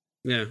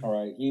 Yeah. All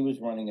right. He was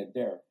running it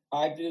there.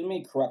 Let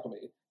me correct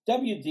me.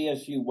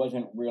 WDSU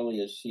wasn't really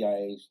a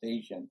CIA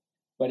station,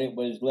 but it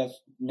was, let's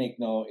make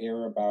no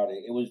error about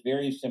it, it was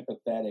very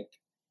sympathetic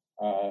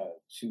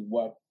to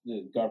what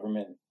the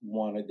government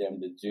wanted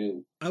them to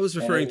do. I was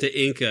referring to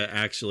Inca,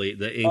 actually,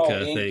 the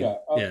Inca thing.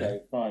 Okay,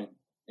 fine.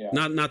 Yeah.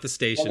 Not the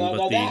station,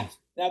 Now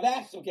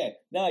that's okay.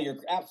 Now you're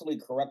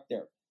absolutely correct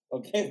there.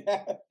 Okay,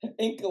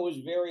 Inca was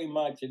very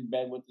much in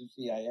bed with the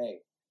CIA.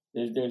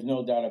 There's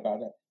no doubt about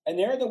that. And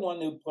they're the one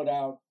who put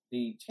out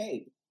the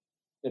tape,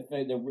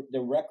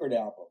 the record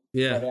album.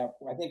 Yeah,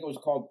 I think it was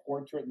called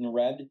Portrait in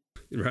Red.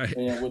 Right.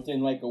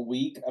 Within like a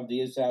week of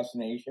the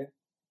assassination.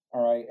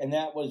 All right, and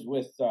that was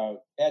with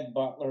Ed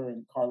Butler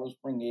and Carlos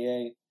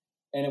Bringuier,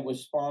 and it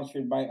was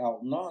sponsored by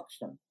Alton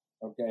Oxner,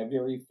 okay, a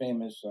very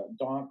famous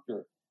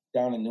doctor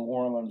down in New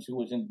Orleans who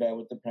was in bed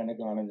with the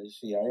Pentagon and the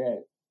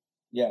CIA.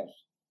 Yes.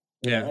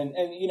 Yeah. And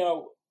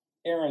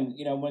Aaron,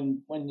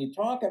 when you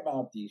talk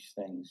about these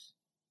things,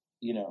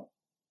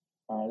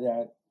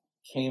 that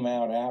came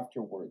out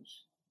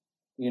afterwards,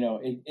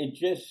 it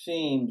just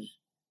seems,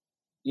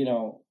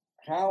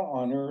 how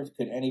on earth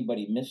could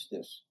anybody miss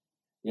this?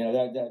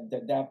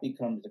 That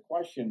becomes the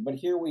question. But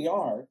here we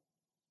are,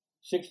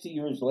 60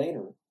 years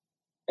later,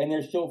 and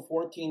there's still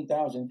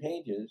 14,000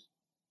 pages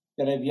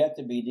that have yet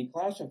to be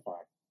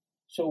declassified.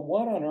 So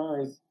what on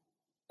earth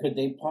could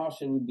they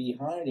possibly be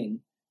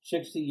hiding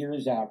 60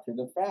 years after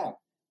the fact?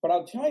 But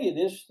I'll tell you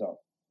this, though.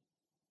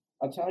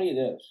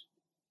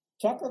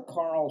 Tucker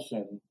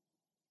Carlson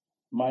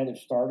might have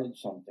started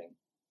something,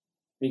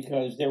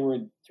 because there were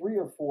 3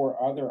 or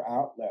 4 other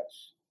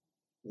outlets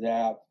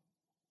that,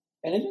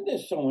 and isn't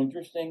this so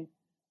interesting?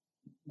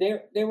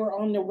 They were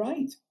on the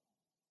right.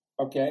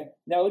 Okay.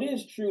 Now it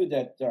is true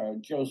that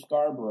Joe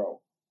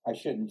Scarborough, I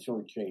shouldn't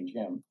shortchange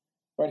him,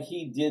 but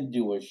he did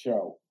do a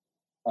show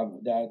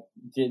that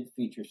did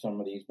feature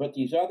some of these. But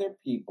these other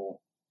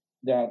people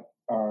that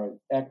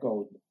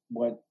echoed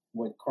what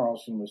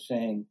Carlson was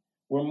saying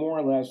were more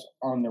or less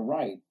on the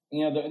right.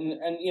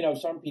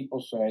 Some people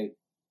say,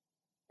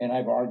 and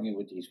I've argued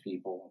with these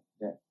people,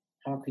 that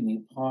how can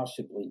you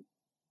possibly,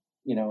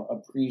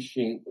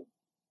 appreciate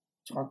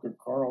Tucker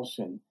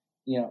Carlson?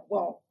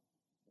 Well,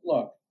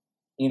 look,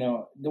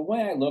 the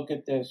way I look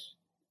at this,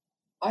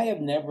 I have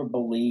never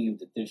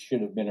believed that this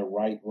should have been a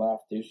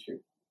right-left issue.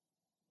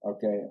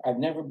 Okay, I've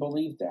never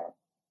believed that.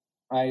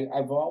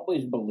 I've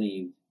always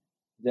believed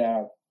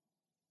that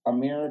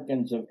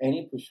Americans of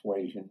any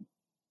persuasion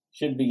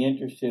should be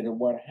interested in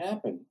what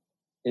happened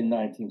in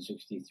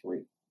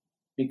 1963,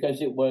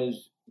 because it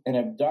was an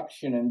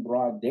abduction in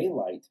broad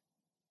daylight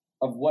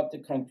of what the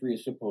country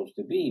is supposed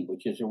to be,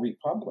 which is a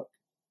republic.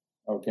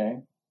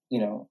 Okay,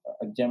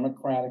 a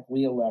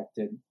democratically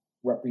elected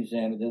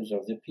representatives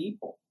of the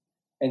people.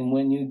 And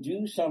when you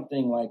do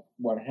something like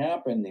what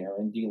happened there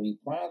in Dealey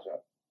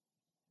Plaza,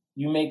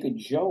 you make a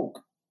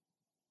joke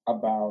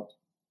about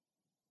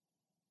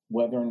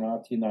whether or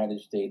not the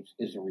United States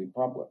is a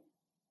republic,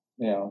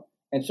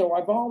 And so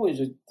I've always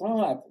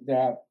thought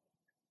that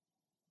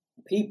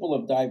people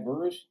of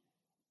diverse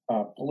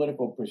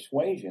political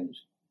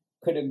persuasions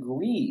could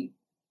agree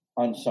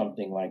on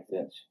something like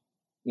this,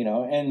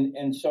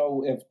 And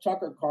so if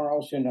Tucker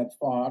Carlson at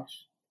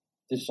Fox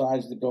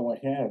decides to go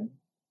ahead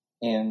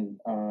and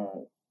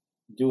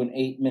do an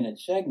 8-minute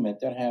segment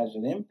that has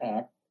an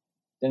impact,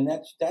 then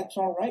that's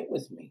all right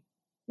with me.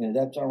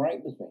 That's all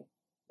right with me.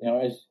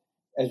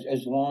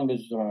 As long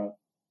as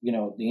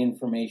the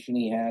information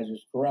he has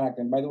is correct.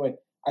 And by the way,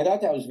 I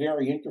thought that was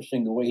very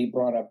interesting the way he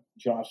brought up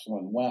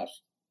Jocelyn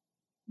West,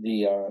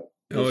 the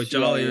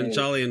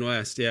Jolyon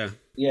West, yeah,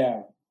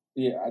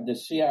 the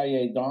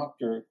CIA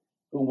doctor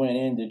who went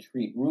in to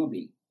treat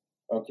Ruby,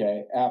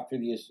 okay, after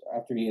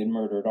he had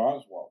murdered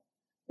Oswald.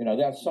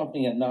 That's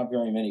something that not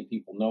very many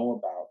people know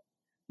about.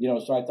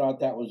 So I thought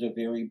that was a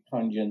very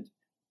pungent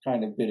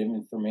kind of bit of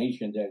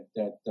information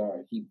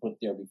that he put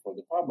there before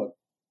the public.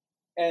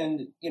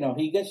 And,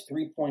 he gets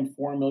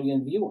 3.4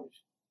 million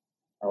viewers.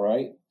 All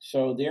right.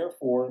 So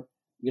therefore,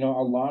 a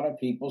lot of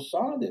people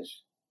saw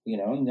this,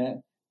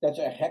 and that's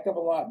a heck of a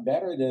lot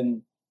better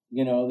than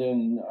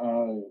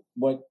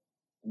what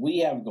we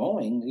have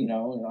going,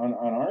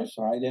 on our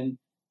side.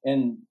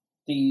 And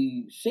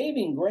the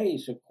saving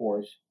grace, of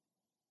course,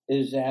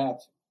 is that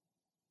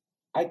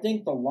I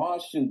think the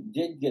lawsuit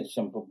did get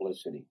some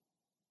publicity.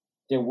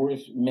 There were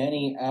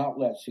many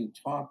outlets who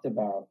talked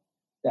about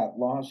that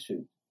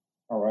lawsuit.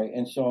 All right.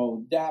 And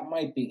so that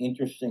might be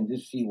interesting to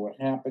see what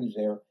happens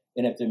there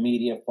and if the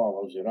media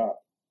follows it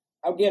up.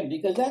 Again,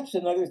 because that's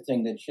another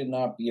thing that should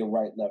not be a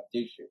right-left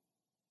issue.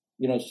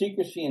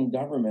 Secrecy in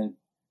government,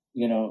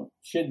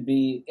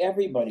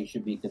 everybody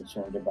should be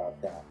concerned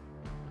about that.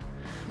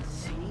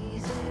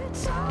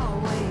 It's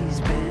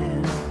always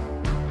been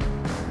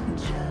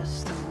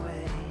just the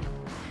way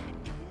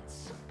it's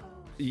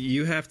supposed to.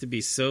 You have to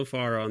be so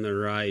far on the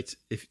right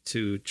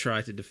to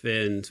try to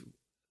defend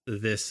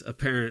this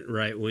apparent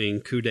right-wing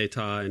coup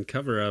d'etat and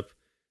cover-up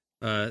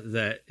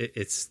that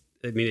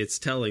it's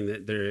telling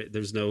that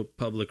there's no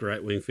public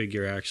right-wing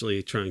figure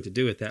actually trying to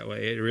do it that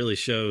way. It really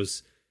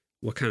shows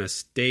what kind of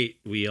state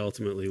we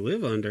ultimately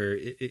live under,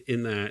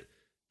 in that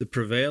the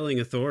prevailing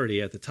authority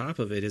at the top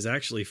of it is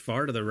actually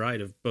far to the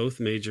right of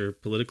both major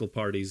political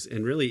parties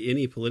and really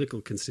any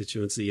political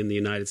constituency in the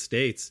United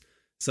States,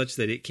 such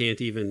that it can't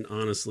even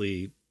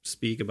honestly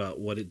speak about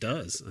what it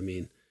does. I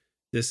mean,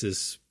 this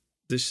is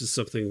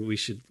something we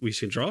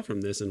should draw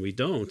from this, and we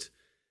don't.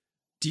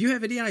 Do you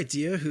have any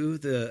idea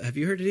have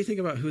you heard anything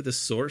about who the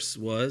source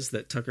was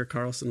that Tucker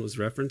Carlson was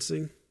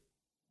referencing?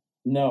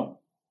 No.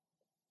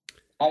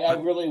 I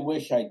really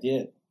wish I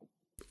did.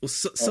 Well,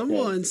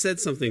 someone said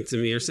something to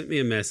me or sent me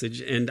a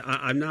message, and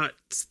I'm not,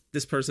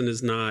 this person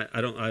is not,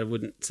 I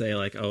wouldn't say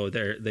like, oh,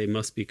 they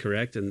must be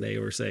correct. And they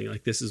were saying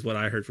like, this is what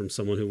I heard from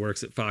someone who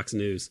works at Fox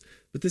News.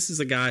 But this is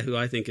a guy who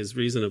I think is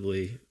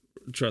reasonably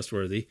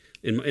trustworthy.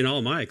 In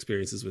all my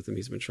experiences with him,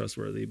 he's been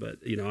trustworthy, but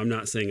I'm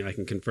not saying I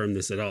can confirm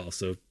this at all.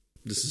 So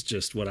this is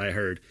just what I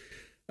heard.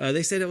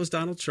 They said it was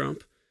Donald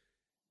Trump.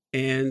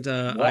 And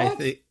I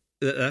think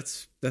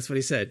that's what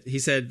he said. He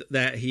said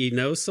that he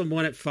knows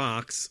someone at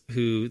Fox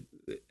who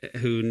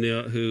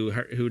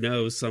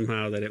knows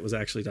somehow that it was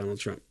actually Donald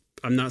Trump.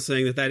 I'm not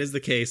saying that is the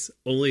case,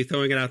 only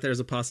throwing it out there as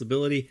a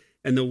possibility.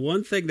 And the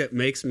one thing that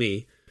makes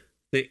me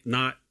think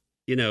not,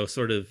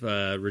 sort of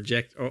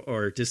reject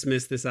or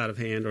dismiss this out of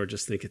hand or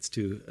just think it's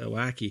too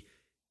wacky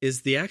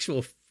is the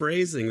actual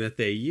phrasing that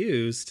they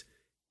used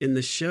in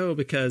the show,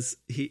 because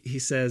he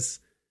says,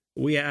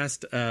 we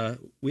asked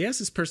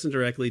this person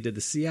directly, did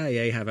the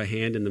CIA have a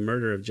hand in the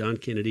murder of John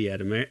Kennedy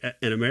an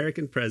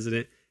American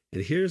president?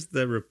 And here's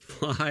the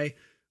reply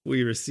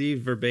we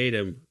received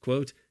verbatim,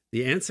 quote,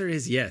 "The answer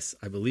is yes.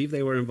 I believe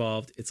they were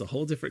involved. It's a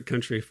whole different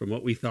country from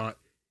what we thought.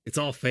 It's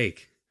all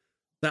fake."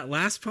 That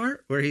last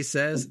part where he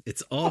says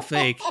it's all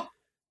fake,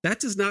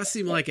 that does not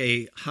seem like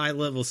a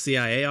high-level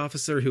CIA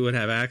officer who would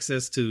have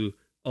access to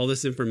all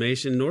this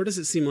information, nor does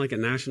it seem like a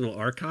National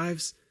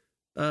Archives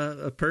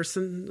a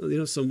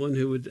person, someone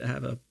who would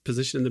have a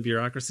position in the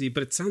bureaucracy.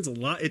 But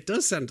it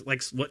does sound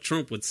like what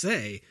Trump would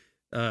say.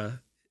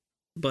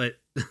 But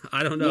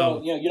I don't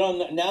know.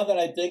 Now that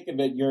I think of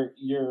it,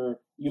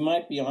 you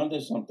might be onto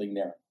something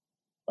there.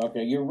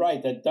 Okay, you're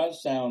right. That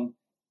does sound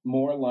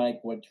more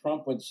like what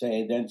Trump would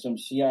say than some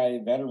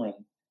CIA veteran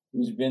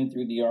who's been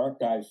through the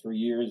archives for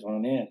years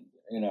on end.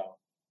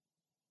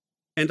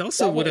 And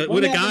also, would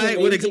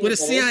a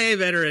CIA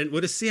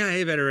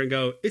veteran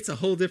go, "It's a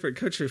whole different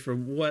country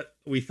from what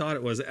we thought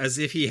it was," as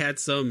if he had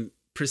some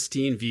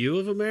pristine view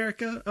of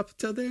America up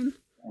till then?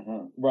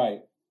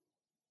 Right.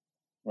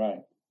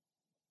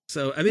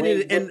 So, I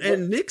mean,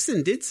 and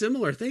Nixon did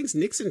similar things.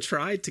 Nixon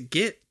tried to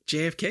get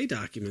JFK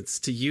documents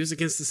to use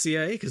against the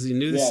CIA because he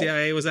knew the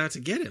CIA was out to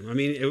get him. I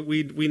mean,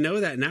 we know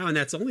that now, and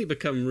that's only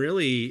become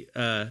really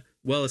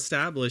well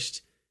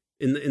established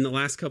in the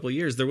last couple of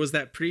years. There was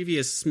that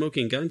previous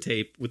smoking gun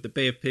tape with the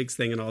Bay of Pigs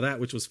thing and all that,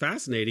 which was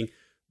fascinating.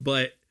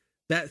 But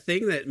that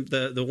thing that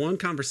the one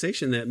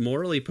conversation that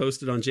Morley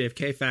posted on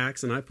JFK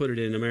Facts, and I put it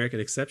in American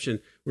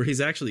Exception, where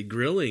he's actually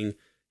grilling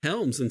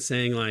Helms and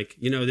saying, like,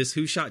 this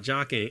who shot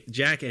Jack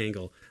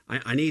angle,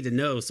 I need to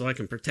know so I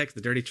can protect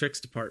the dirty tricks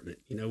department.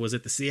 Was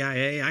it the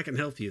CIA? I can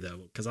help you, though,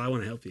 because I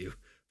want to help you.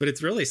 But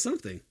it's really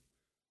something.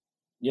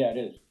 Yeah, it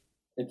is.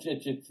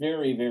 It's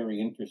very, very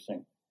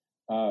interesting.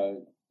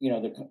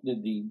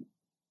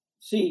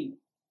 See,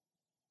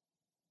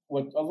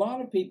 what a lot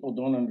of people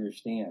don't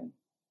understand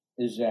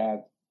is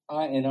that,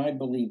 I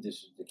believe this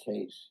is the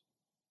case,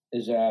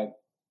 is that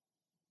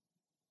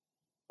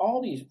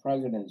all these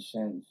presidents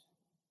since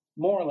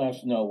more or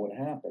less know what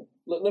happened.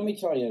 Let me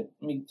tell you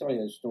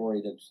a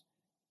story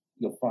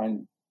you'll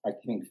find, I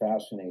think,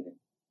 fascinating.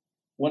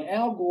 When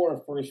Al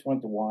Gore first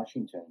went to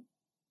Washington,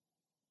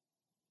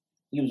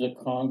 he was a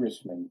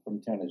congressman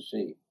from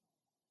Tennessee,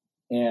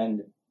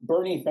 and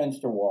Bernie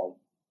Fensterwald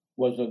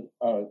was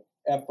a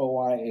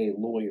FOIA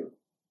lawyer,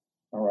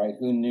 all right,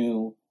 who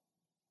knew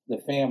the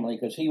family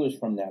because he was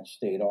from that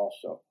state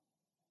also.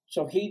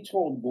 So he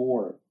told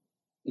Gore,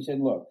 he said,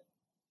 look,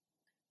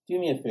 do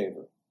me a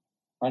favor.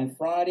 On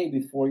Friday,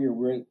 before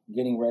you're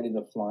getting ready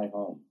to fly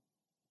home,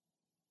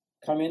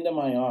 come into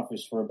my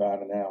office for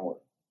about an hour,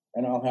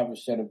 and I'll have a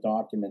set of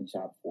documents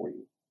out for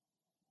you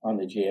on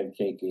the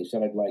JFK case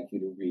that I'd like you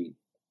to read,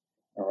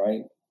 all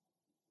right?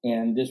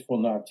 And this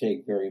will not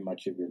take very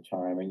much of your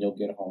time, and you'll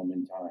get home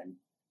in time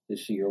to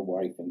see your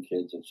wife and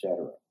kids,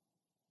 etc.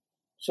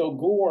 So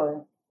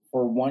Gore,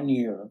 for 1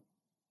 year,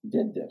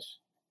 did this.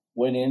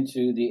 Went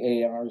into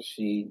the ARC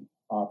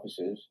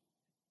offices,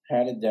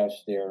 had a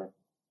desk there.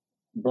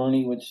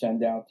 Bernie would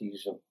send out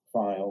these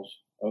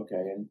files,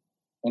 okay,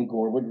 and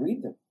Gore would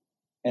read them.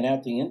 And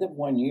at the end of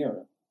 1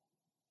 year,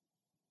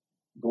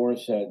 Gore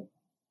said,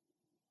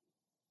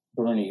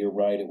 Bernie, you're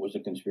right, it was a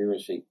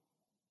conspiracy.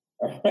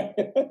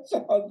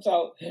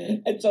 So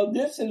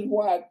this is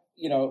what,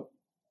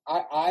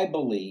 I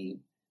believe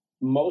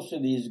most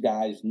of these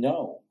guys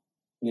know,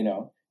 and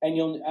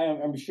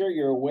I'm sure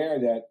you're aware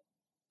that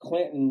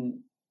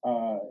Clinton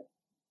told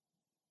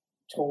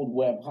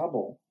Webb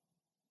Hubbell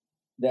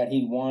that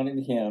he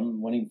wanted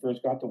him, when he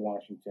first got to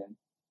Washington,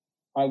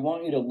 I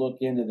want you to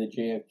look into the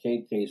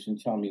JFK case and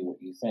tell me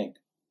what you think.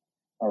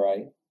 All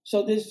right.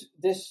 So this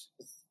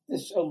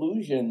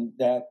illusion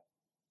that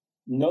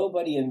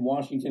nobody in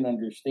Washington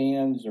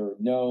understands or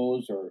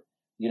knows or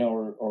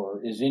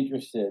is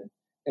interested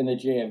in the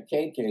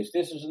JFK case,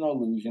 this is an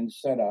illusion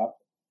set up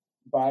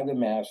by the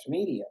mass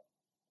media.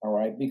 All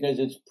right. Because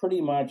it's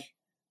pretty much,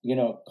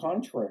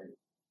 contrary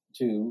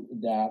to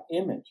that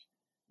image,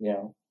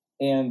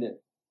 and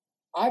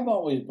I've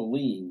always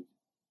believed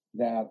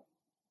that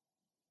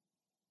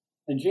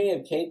the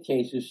JFK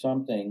case is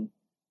something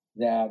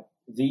that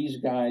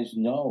these guys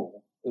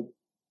know.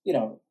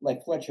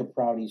 Like Fletcher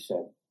Prouty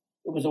said,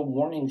 it was a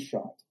warning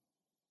shot.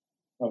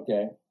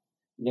 Okay.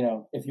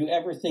 If you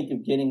ever think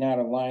of getting out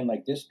of line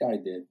like this guy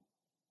did,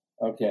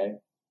 okay,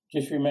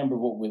 just remember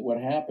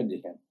what happened to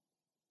him.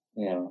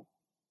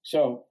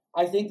 So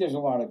I think there's a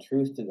lot of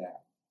truth to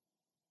that.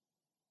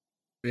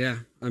 Yeah.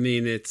 I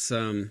mean, it's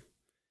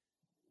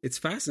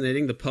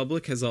fascinating. The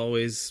public has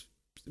always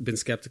been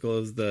skeptical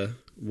of the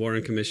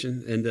Warren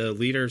Commission, and the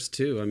leaders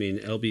too. I mean,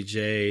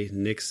 LBJ,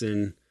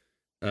 Nixon,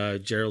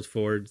 Gerald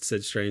Ford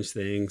said strange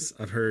things.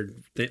 I've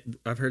heard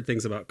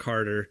things about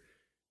Carter,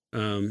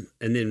 and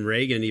then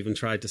Reagan even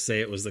tried to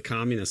say it was the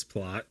communist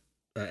plot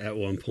at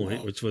one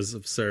point, which was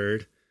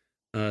absurd.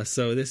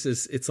 So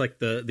it's like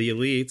the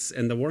elites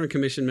and the Warren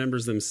Commission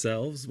members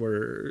themselves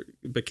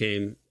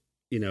became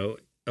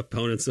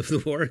opponents of the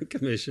Warren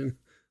Commission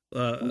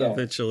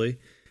eventually.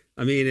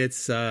 I mean, it's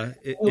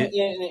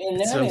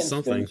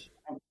something.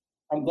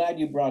 I'm glad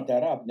you brought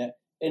that up. Now,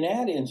 in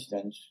that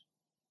instance,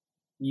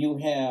 you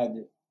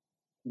had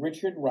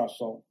Richard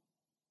Russell,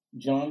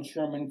 John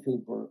Sherman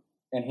Cooper,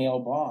 and Hale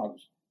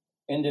Boggs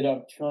ended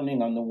up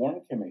turning on the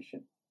Warren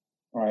Commission.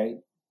 All right,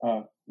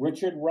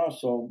 Richard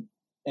Russell,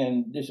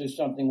 and this is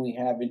something we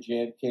have in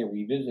JFK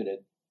Revisited.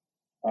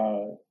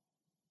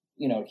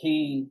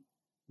 He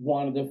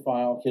wanted to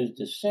file his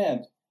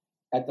dissent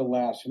at the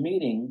last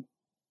meeting.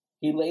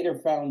 He later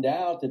found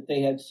out that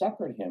they had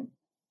suckered him,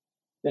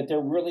 that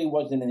there really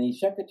wasn't any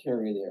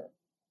secretary there,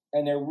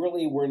 and there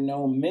really were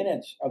no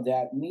minutes of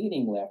that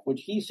meeting left,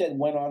 which he said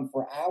went on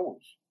for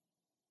hours,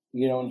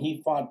 and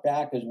he fought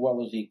back as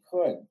well as he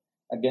could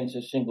against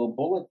a single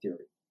bullet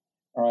theory.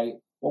 All right.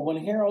 Well,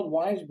 when Harold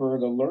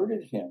Weisberg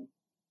alerted him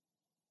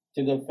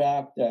to the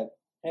fact that,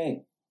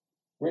 hey,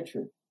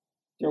 Richard,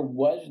 there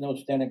was no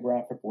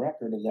stenographic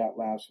record of that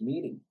last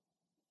meeting,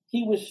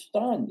 he was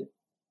stunned.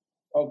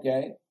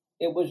 Okay.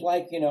 It was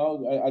like,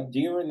 a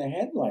deer in the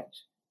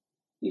headlights.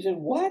 He said,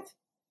 what?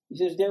 He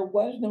says, there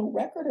was no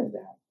record of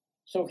that.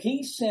 So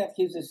he sent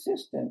his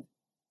assistant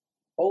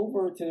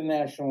over to the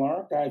National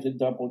Archives to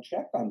double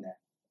check on that.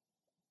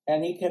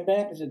 And he came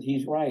back and said,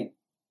 he's right.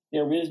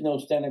 There is no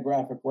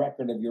stenographic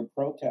record of your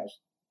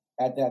protest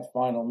at that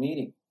final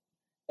meeting.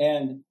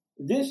 And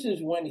this is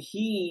when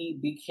he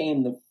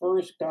became the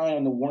first guy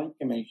on the Warren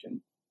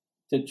Commission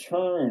to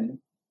turn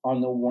on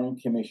the Warren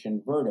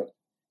Commission verdict.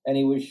 And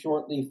he was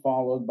shortly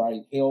followed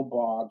by Hale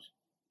Boggs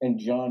and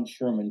John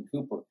Sherman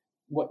Cooper.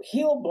 What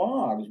Hale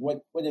Boggs,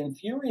 what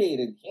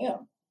infuriated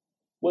him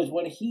was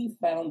when he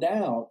found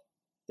out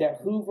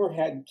that Hoover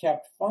had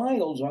kept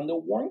files on the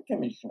Warren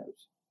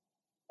Commissioners.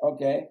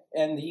 Okay.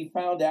 And he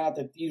found out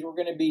that these were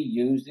going to be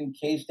used in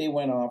case they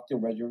went off the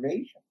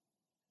reservation.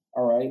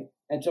 All right.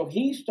 And so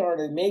he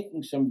started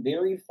making some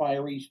very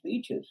fiery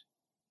speeches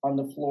on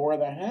the floor of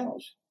the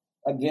House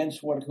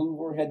against what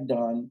Hoover had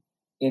done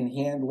in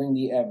handling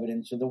the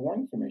evidence of the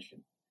Warren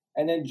Commission.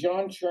 And then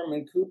John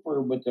Sherman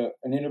Cooper, with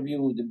an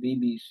interview with the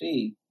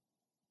BBC,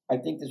 I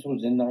think this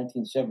was in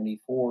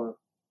 1974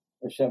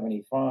 or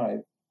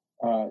 75,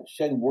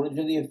 said words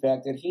to the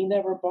effect that he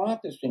never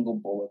bought the single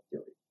bullet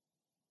theory.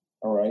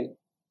 All right.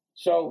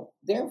 So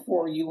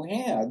therefore, you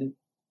had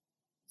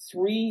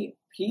three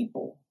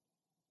people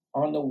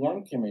on the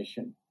Warren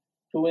Commission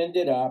who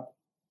ended up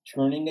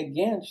turning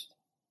against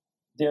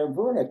their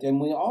verdict. And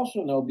we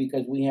also know,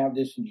 because we have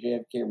this in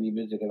JFK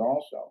Revisited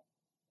also,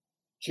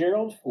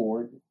 Gerald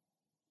Ford,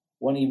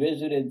 when he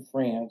visited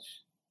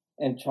France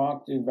and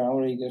talked to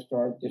Valéry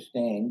Giscard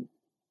d'Estaing,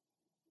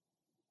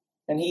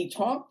 and he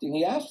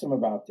asked him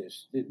about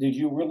this. Did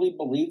you really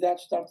believe that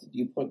stuff that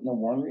you put in the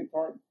Warren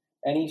report?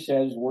 And he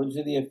says, words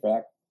to the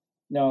effect,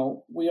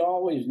 no, we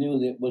always knew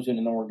that it was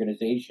an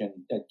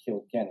organization that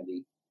killed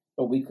Kennedy,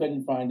 but we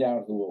couldn't find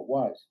out who it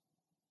was.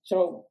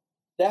 So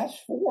that's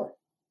Ford.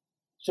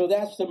 So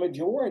that's the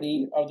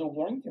majority of the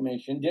Warren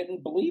Commission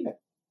didn't believe it.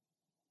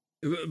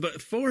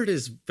 But Ford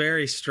is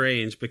very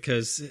strange,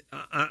 because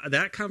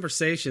that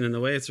conversation and the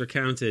way it's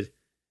recounted,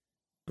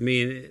 I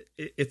mean,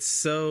 it's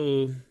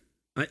so...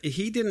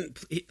 he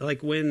didn't...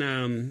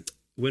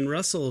 when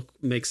Russell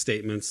makes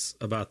statements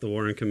about the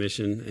Warren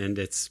Commission and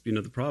it's,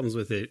 the problems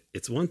with it,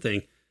 it's one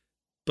thing.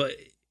 But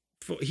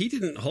he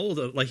didn't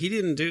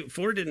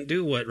Ford didn't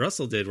do what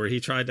Russell did, where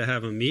he tried to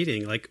have a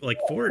meeting.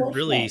 Ford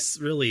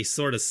really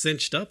sort of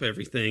cinched up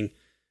everything.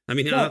 I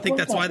mean, I think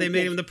that's why they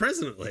made him the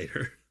president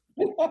later.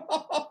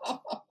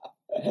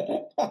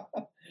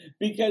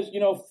 Because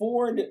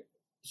Ford,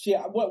 see,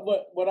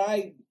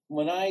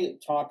 when I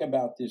talk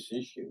about this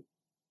issue,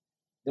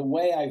 the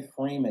way I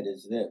frame it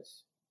is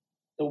this: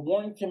 the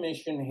Warren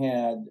Commission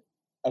had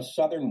a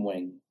southern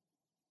wing,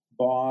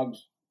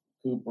 Boggs,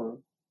 Cooper,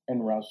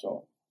 and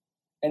Russell,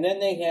 and then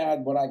they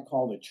had what I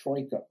call the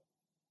troika,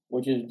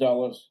 which is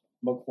Dulles,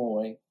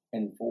 McCloy,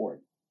 and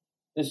Ford.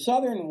 The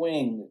southern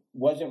wing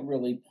wasn't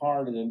really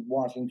part of the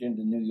Washington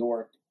to New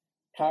York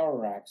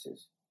power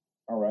axis.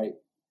 All right.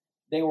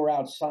 They were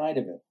outside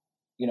of it.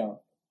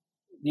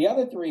 The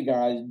other three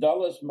guys,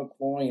 Dulles,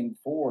 McCloy, and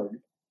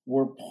Ford,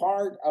 were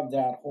part of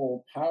that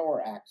whole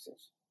power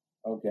axis.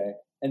 Okay.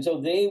 And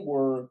so they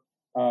were,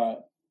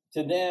 to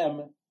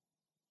them,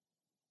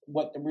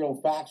 what the real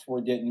facts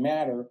were didn't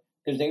matter,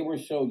 because they were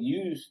so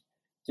used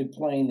to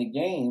playing the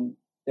game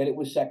that it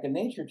was second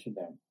nature to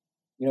them,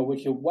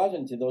 which it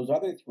wasn't to those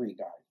other three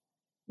guys,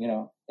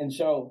 And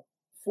so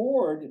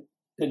Ford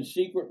could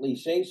secretly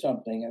say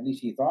something, at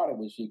least he thought it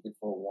was secret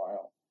for a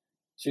while,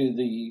 to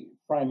the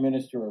Prime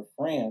Minister of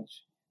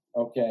France,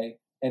 okay,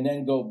 and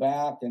then go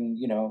back and,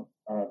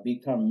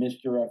 become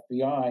Mr.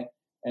 FBI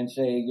and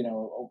say,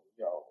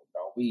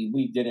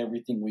 we did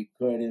everything we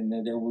could, and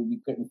we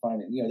couldn't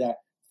find it. That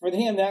for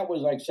him, that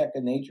was like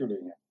second nature to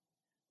him,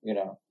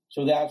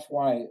 So that's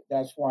why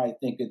I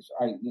think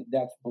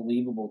that's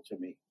believable to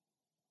me.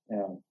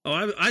 Oh,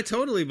 I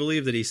totally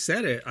believe that he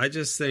said it. I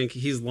just think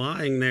he's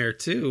lying there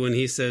too when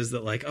he says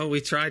that,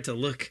 we tried to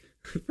look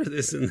for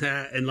this and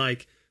that, and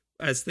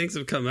as things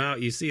have come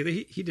out, you see that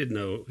he did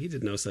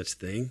no such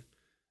thing.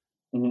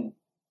 Mm-hmm.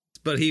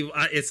 But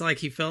it's like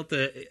he felt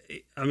that.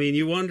 I mean,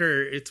 you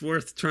wonder. It's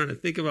worth trying to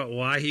think about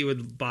why he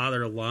would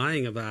bother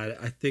lying about it.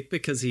 I think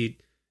because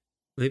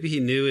maybe he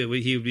knew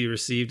he would be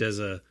received as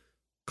a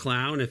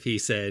clown if he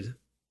said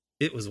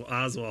it was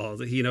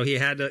Oswald. He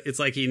had to. It's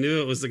like he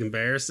knew it was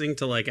embarrassing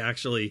to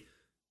actually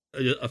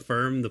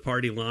affirm the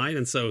party line,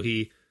 and so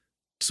he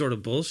sort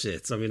of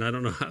bullshits. I mean, I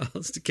don't know how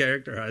else to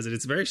characterize it.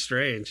 It's very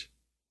strange.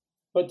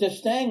 But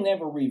d'Estaing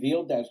never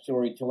revealed that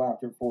story till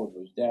after Ford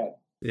was dead.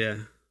 Yeah.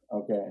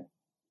 Okay.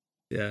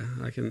 Yeah,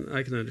 I can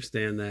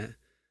understand that.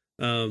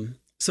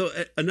 So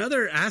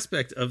another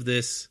aspect of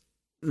this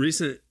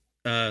recent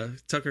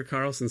Tucker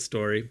Carlson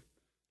story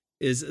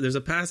is there's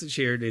a passage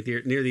here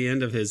near the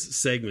end of his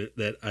segment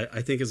that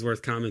I think is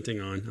worth commenting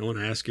on. I want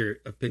to ask your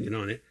opinion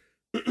on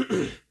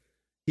it.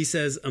 He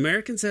says,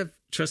 Americans have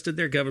trusted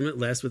their government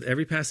less with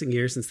every passing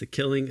year since the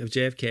killing of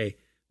JFK.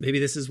 Maybe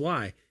this is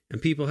why.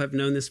 And people have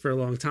known this for a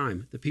long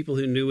time. The people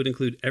who knew would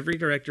include every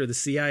director of the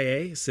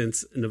CIA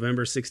since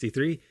November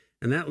 1963.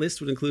 And that list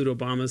would include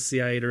Obama's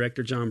CIA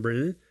director, John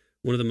Brennan,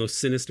 one of the most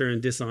sinister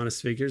and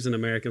dishonest figures in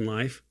American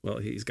life. Well,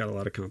 he's got a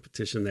lot of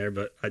competition there,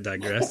 but I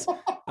digress.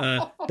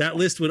 That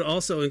list would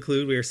also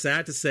include, we are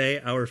sad to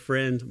say, our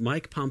friend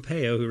Mike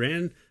Pompeo, who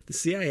ran the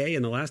CIA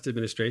in the last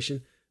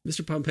administration.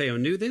 Mr. Pompeo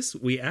knew this.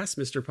 We asked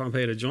Mr.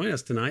 Pompeo to join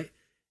us tonight.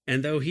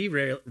 And though he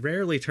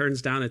rarely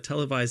turns down a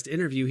televised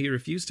interview, he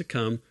refused to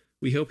come.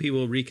 We hope he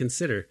will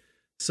reconsider.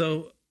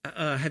 So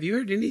have you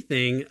heard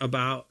anything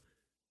about,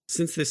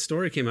 since this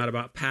story came out,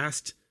 about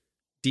past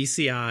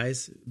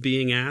DCIs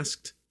being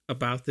asked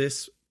about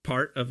this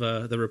part of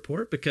the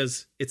report?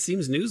 Because it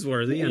seems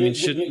newsworthy. I mean,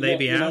 shouldn't they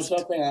be asked?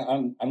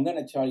 Something, I'm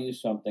going to tell you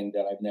something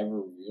that I've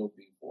never revealed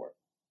before.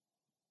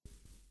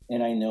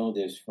 And I know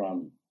this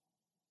from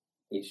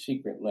a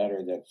secret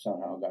letter that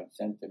somehow got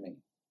sent to me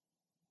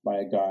by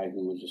a guy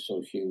who was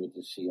associated with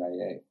the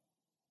CIA.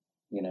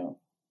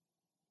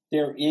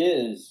 There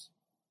is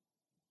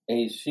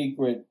a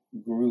secret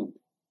group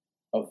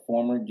of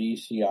former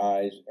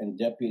DCIs and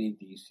deputy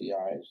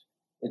DCIs.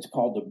 It's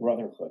called the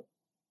Brotherhood.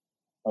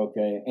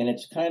 Okay. And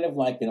it's kind of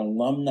like an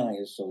alumni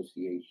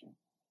association.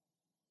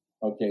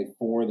 Okay.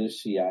 For the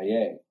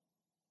CIA.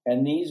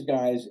 And these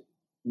guys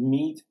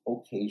meet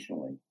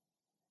occasionally.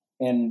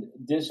 And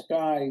this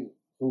guy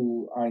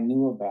who I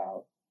knew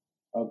about,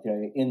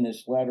 okay, in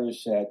this letter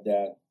said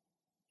that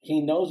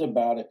he knows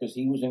about it because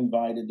he was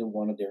invited to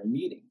one of their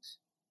meetings.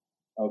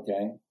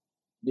 Okay.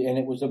 And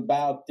it was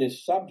about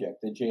this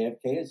subject, the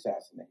JFK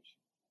assassination.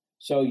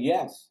 So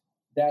yes,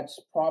 that's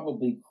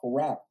probably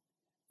correct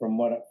from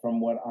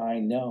what I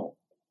know,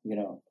 you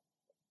know.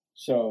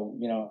 So,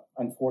 you know,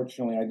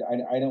 unfortunately,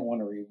 I don't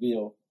want to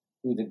reveal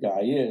who the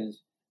guy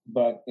is,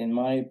 but in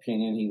my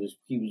opinion,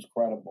 he was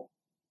credible.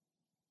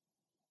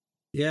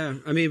 Yeah,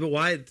 I mean, but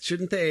why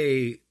shouldn't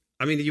they?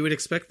 I mean, you would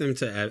expect them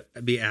to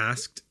be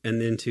asked and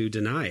then to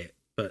deny it,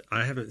 but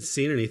I haven't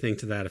seen anything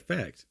to that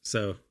effect.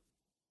 So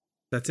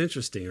that's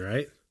interesting,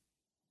 right?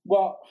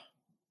 Well,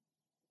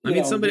 I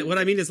mean, somebody. What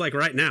I mean is, like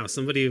right now,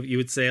 somebody you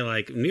would say,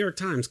 like New York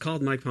Times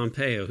called Mike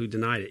Pompeo, who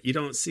denied it. You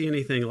don't see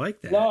anything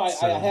like that. No, I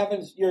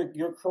haven't.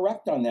 You're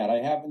correct on that.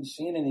 I haven't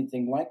seen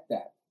anything like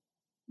that.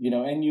 You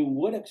know, and you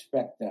would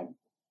expect them.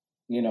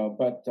 You know,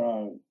 but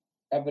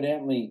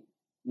evidently,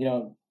 you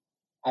know,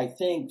 I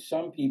think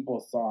some people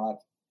thought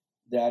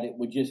that it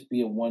would just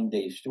be a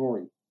one-day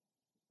story.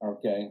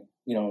 Okay,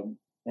 you know,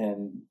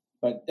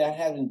 but that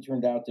hasn't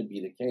turned out to be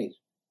the case.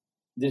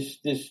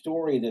 This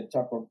story that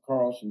Tucker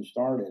Carlson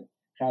started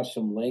has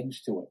some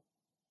legs to it,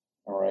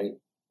 all right,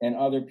 and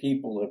other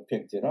people have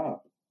picked it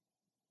up,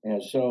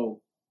 and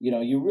so you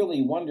know you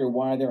really wonder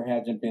why there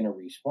hasn't been a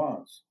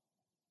response.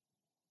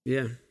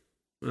 Yeah,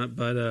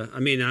 but I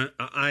mean,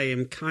 I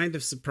am kind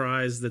of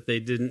surprised that they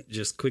didn't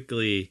just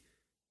quickly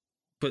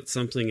put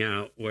something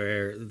out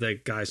where the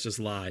guys just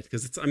lied,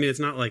 because it's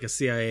not like a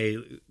CIA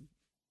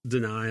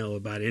denial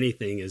about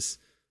anything is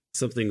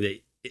something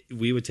that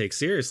we would take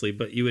seriously,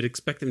 but you would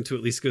expect them to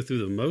at least go through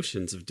the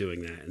motions of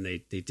doing that, and they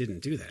didn't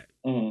do that.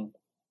 Mm-hmm.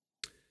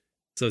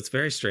 So it's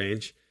very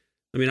strange.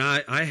 I mean,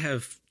 I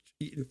have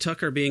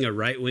Tucker being a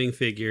right-wing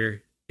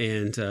figure,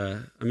 and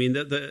I mean,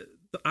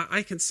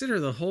 I consider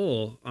the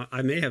whole,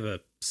 I may have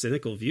a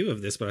cynical view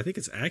of this, but I think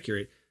it's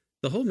accurate.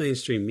 The whole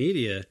mainstream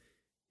media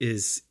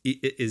is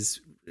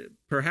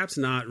perhaps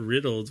not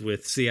riddled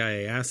with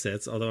CIA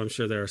assets, although I'm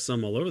sure there are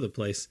some all over the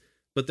place,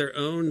 but they're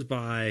owned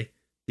by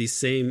these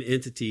same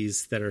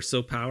entities that are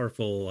so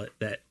powerful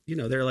that, you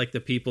know, they're like the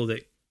people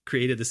that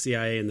created the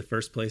CIA in the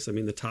first place. I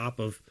mean, the top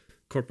of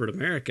corporate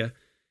America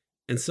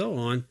and so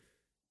on.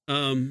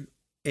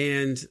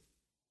 And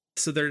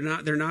so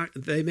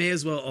they may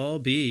as well all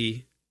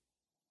be,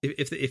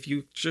 if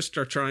you just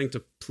are trying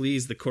to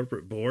please the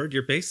corporate board,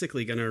 you're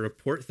basically going to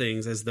report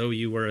things as though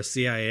you were a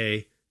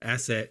CIA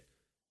asset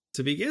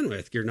to begin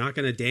with. You're not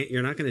going to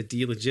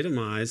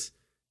delegitimize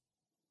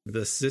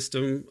the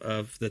system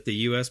that the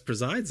U.S.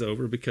 presides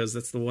over, because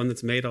that's the one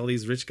that's made all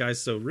these rich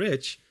guys so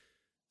rich.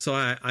 So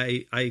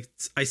I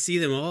see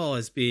them all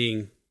as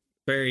being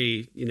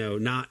very, you know,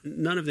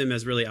 none of them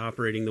as really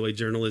operating the way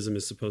journalism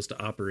is supposed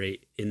to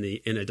operate in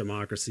a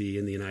democracy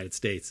in the United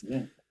States.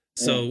 Yeah.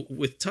 So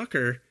with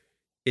Tucker,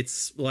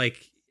 it's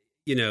like,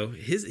 you know,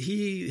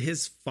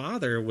 his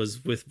father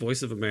was with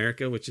Voice of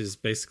America, which is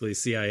basically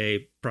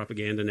CIA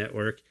propaganda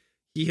network.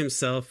 He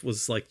himself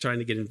was like trying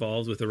to get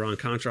involved with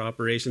Iran-Contra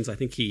operations. I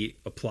think he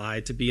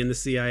applied to be in the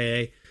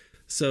CIA.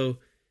 So,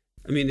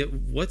 I mean,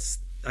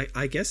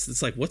 I guess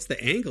it's like, what's the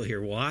angle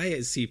here? Why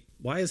is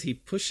he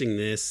pushing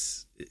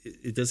this?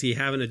 Does he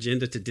have an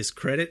agenda to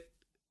discredit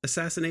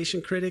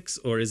assassination critics,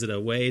 or is it a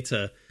way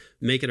to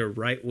make it a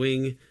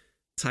right-wing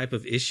type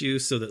of issue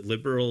so that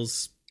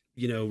liberals,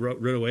 you know,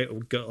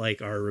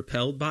 are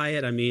repelled by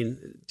it? I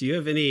mean, do you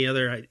have any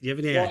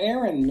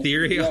Aaron,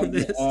 theory on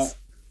this?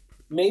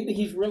 Maybe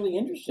he's really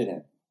interested in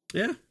it.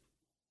 Yeah.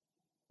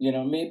 You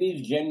know, maybe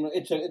he's genuine.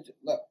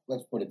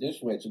 Let's put it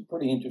this way. It's a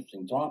pretty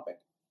interesting topic.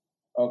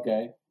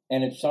 Okay.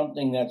 And it's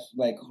something that's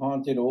like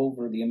haunted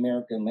over the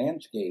American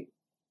landscape.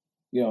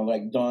 You know,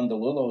 like Don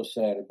DeLillo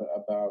said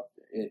about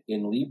it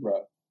in Libra.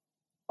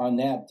 On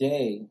that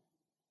day,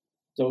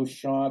 those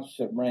shots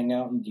that rang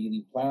out in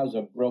Dealey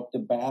Plaza broke the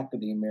back of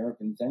the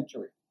American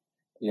century.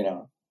 You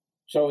know,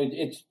 so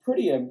it's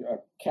pretty a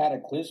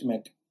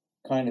cataclysmic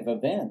kind of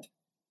event.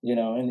 You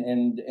know,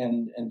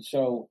 and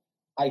so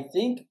I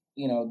think,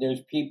 you know, there's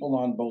people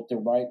on both the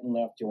right and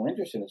left who are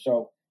interested in it.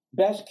 So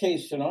best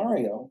case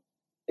scenario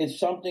is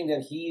something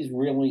that he's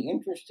really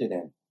interested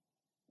in,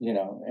 you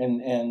know,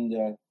 and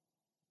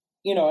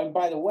you know, and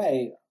by the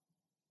way,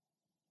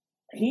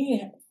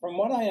 from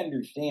what I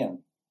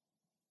understand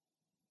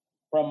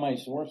from my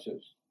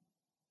sources,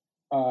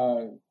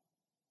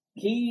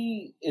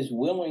 he is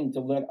willing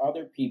to let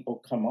other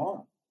people come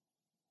on,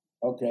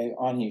 okay,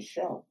 on his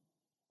show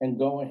and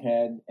go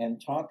ahead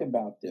and talk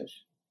about this,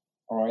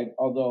 all right?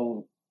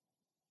 Although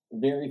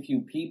very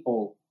few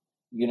people,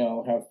 you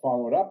know, have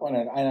followed up on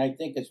it. And I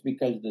think it's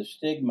because of the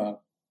stigma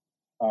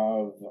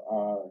of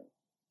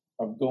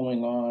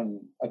going on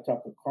a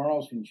Tucker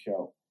Carlson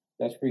show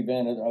that's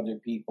prevented other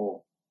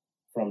people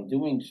from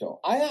doing so.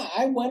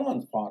 I went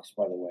on Fox,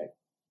 by the way.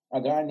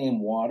 A guy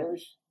named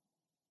Waters,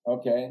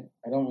 okay?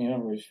 I don't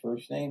remember his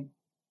first name,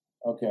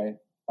 okay?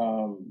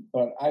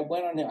 But I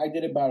went on there. I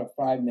did about a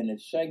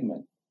 5-minute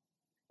segment.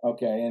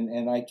 Okay,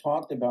 and I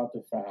talked about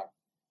the fact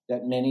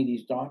that many of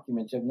these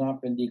documents have not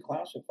been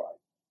declassified,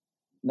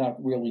 not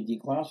really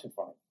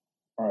declassified.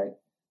 All right,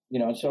 you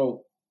know,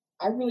 so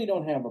I really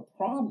don't have a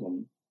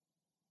problem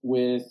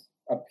with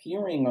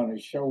appearing on a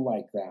show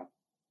like that,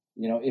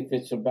 if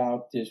it's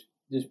about this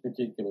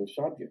particular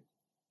subject.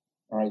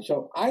 All right.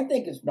 So I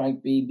think it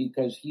might be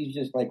because he's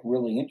just like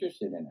really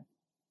interested in it.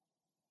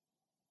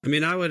 I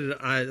mean,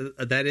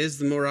 that is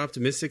the more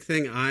optimistic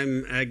thing.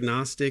 I'm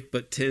agnostic,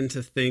 but tend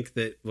to think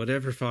that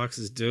whatever Fox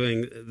is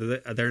doing,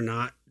 they're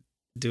not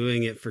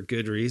doing it for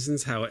good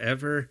reasons.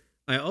 However,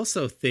 I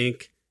also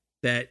think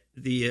that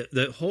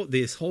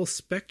this whole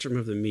spectrum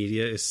of the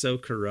media is so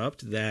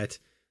corrupt that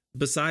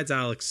besides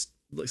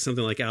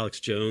something like Alex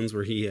Jones,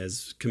 where he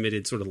has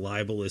committed sort of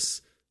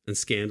libelous and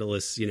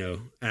scandalous,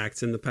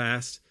 acts in the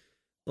past,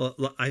 well,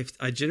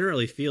 I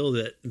generally feel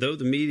that though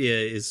the media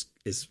is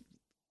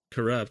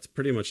corrupt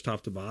pretty much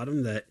top to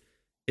bottom, that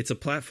it's a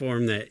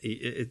platform that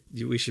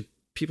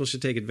people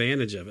should take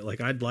advantage of it. Like,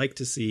 I'd like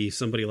to see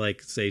somebody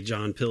like, say,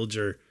 John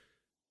Pilger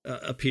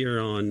appear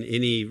on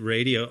any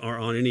radio or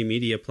on any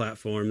media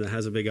platform that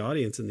has a big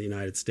audience in the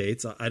United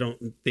States. I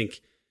don't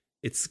think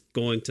it's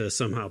going to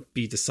somehow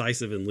be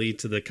decisive and lead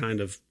to the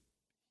kind of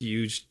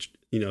huge,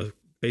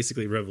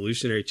 basically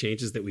revolutionary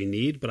changes that we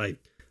need, but I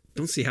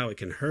don't see how it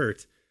can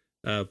hurt.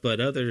 But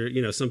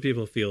some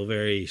people feel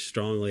very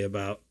strongly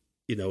about,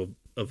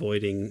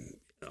 avoiding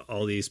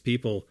all these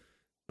people.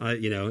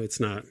 It's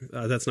not,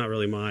 that's not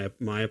really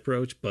my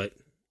approach, but,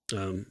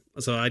 so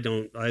I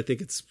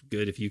think it's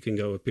good if you can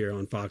go appear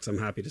on Fox. I'm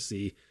happy to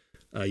see,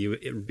 you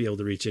be able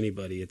to reach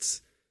anybody.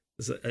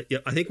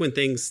 I think when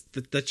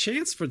the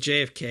chance for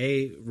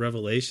JFK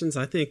revelations,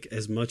 I think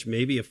as much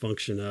maybe a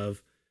function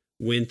of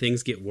when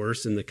things get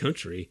worse in the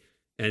country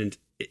and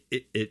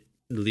it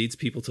leads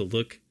people to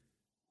look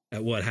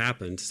at what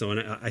happened. So, and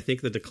I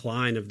think the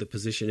decline of the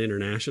position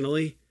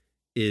internationally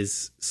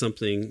is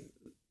something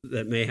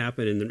that may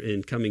happen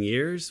in coming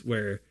years,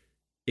 where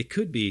it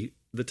could be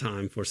the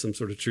time for some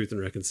sort of truth and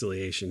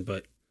reconciliation.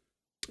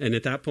 And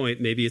at that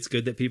point, maybe it's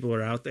good that people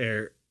are out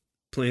there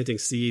planting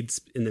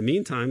seeds in the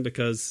meantime,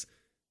 because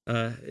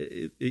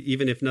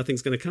even if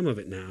nothing's going to come of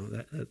it now,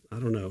 I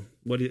don't know.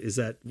 What do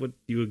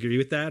you agree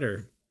with that,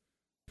 or?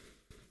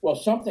 Well,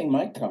 something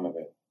might come of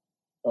it.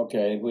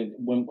 Okay.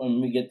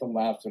 When we get the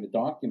last of the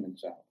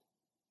documents out.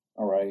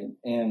 All right.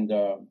 And,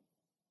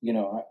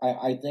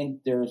 I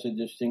think there's a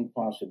distinct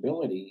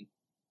possibility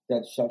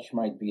that such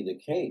might be the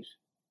case.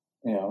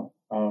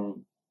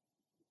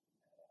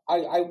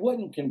 I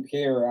wouldn't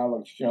compare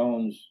Alex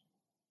Jones,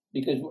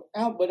 because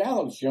what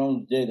Alex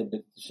Jones did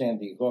with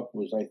Sandy Hook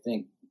was, I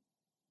think,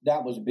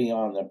 that was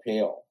beyond the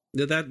pale.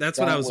 That's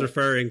what I was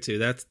referring to.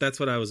 That's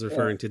what I was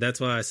referring to. That's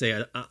why I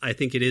say I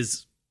think it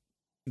is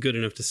good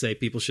enough to say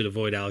people should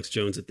avoid Alex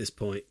Jones at this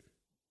point.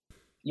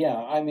 Yeah,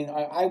 I mean,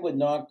 I would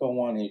not go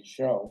on his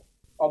show,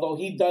 although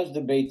he does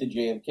debate the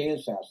JFK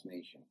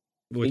assassination,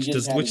 which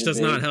does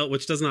not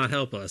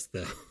help us,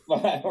 though.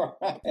 Right.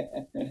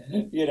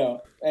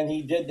 And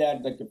he did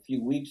that like a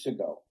few weeks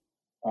ago.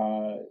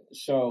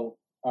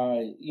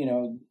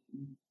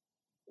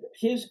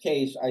 His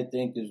case, I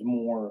think, is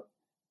more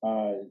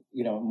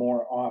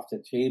more off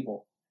the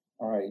table.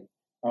 All right.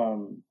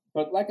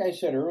 But like I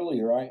said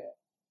earlier,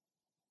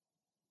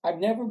 I've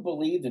never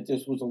believed that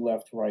this was a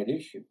left-right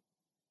issue,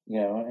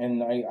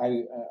 and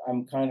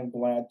I'm kind of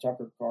glad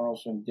Tucker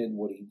Carlson did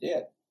what he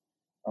did.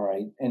 All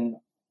right. And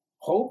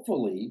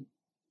hopefully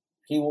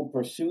he will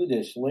pursue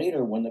this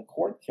later when the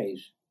court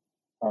case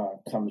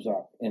comes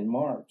up in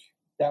March.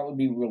 That would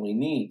be really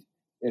neat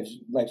if,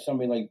 like,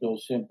 somebody like Bill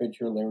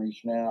Simpich or Larry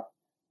Schnapp,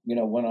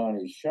 went on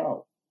his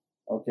show.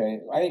 Okay.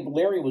 I think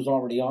Larry was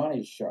already on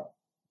his show.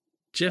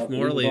 Jeff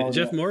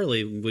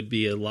Morley would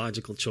be a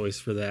logical choice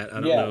for that. I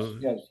don't know.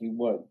 Yes, he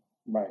would.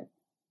 Right.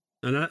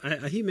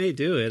 And he may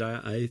do it.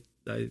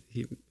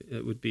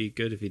 It would be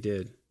good if he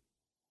did.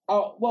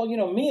 Oh, well,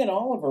 me and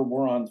Oliver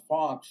were on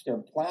Fox, their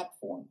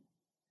platform,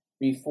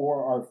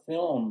 before our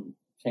film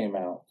came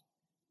out.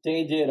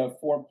 They did a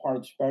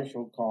 4-part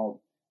special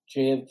called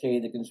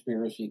JFK, The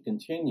Conspiracy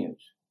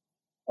Continues.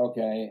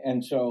 Okay.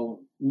 And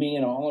so me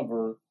and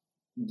Oliver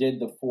did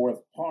the 4th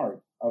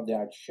part of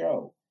that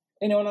show.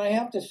 And I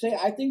have to say,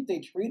 I think they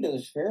treated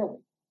us fairly.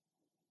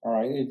 All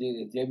right.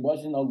 It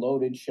wasn't a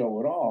loaded show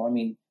at all. I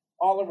mean,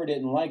 Oliver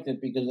didn't like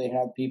it because they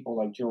had people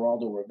like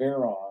Geraldo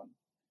Rivera on.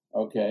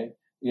 Okay.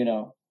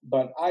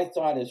 But I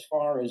thought, as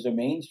far as the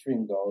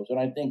mainstream goes, and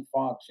I think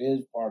Fox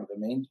is part of the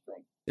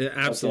mainstream. It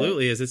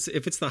absolutely is.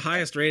 If it's the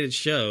highest rated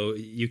show,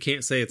 you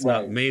can't say it's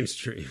not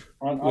mainstream.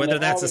 Whether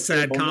that's a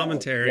sad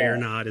commentary or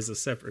not is a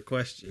separate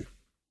question.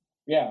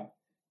 Yeah.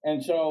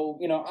 And so,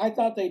 I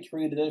thought they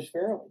treated us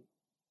fairly.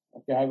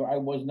 Okay. I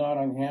was not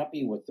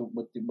unhappy with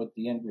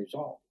the end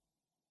result.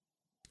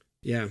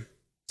 Yeah.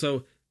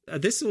 So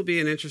this will be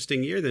an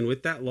interesting year then,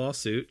 with that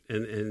lawsuit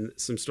and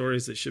some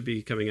stories that should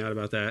be coming out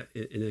about that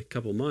in a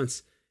couple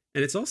months.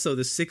 And it's also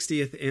the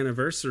 60th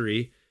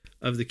anniversary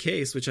of the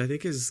case, which I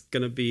think is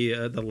going to be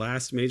the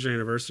last major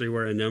anniversary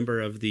where a number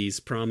of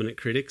these prominent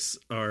critics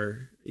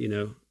are going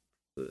to,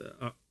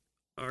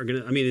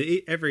 I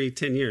mean, every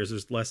 10 years,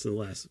 there's less and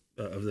less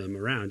of them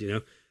around,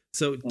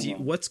 So,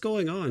 Mhm. what's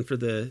going on for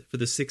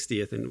the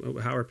 60th,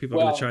 and how are people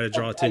going to Well, try to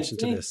draw attention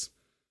to this?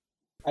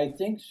 I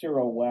think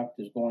Cyril Wecht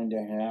is going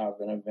to have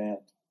an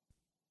event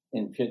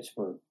in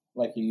Pittsburgh,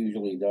 like he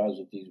usually does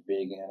at these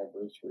big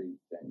anniversary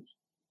things.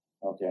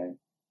 Okay.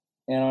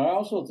 And I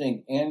also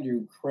think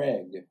Andrew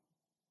Craig,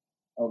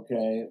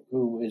 okay,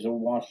 who is a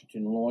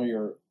Washington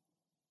lawyer,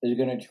 is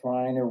going to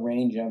try and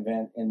arrange an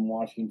event in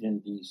Washington,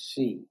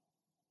 D.C.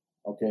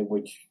 Okay,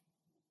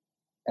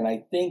 and I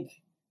think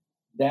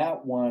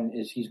that one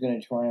is he's going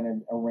to try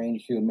and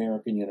arrange to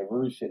American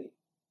University,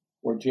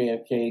 where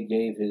JFK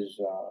gave his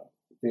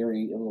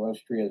very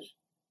illustrious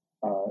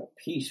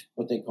peace,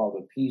 what they call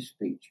the peace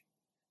speech.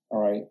 All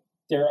right.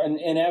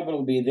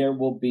 Inevitably there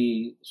will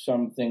be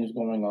some things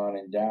going on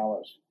in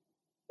Dallas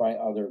by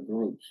other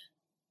groups,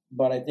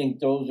 but I think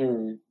those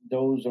are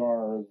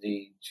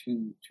the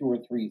two or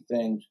three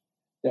things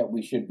that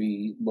we should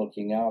be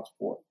looking out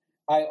for.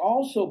 I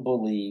also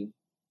believe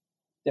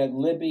that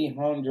Libby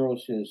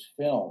Hondros's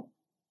film,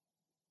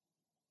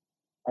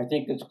 I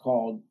think it's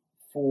called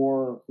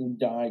Four Who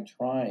Died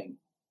Trying.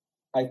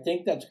 I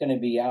think that's going to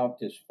be out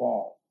this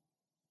fall.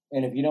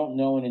 And if you don't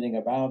know anything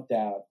about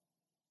that,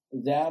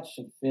 that's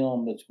a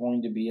film that's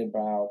going to be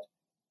about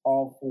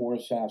all four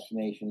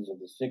assassinations of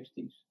the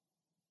 60s: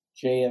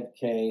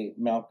 JFK,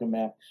 Malcolm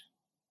X,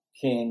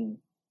 King,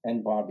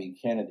 and Bobby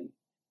Kennedy.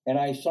 And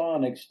I saw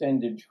an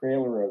extended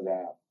trailer of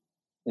that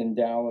in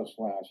Dallas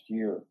last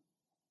year,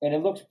 and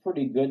it looks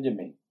pretty good to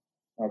me.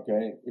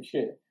 Okay,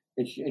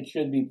 it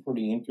should be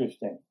pretty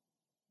interesting.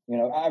 You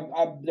know,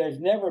 there's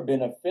never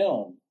been a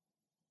film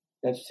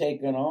that's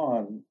taken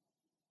on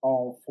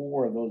all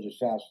four of those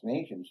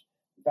assassinations.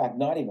 In fact,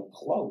 not even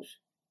close.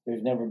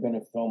 There's never been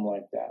a film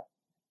like that.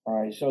 All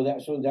right, so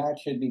that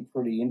should be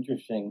pretty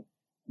interesting,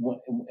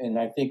 and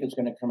I think it's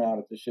going to come out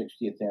at the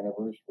 60th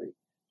anniversary.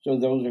 So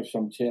those are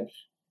some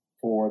tips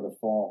for the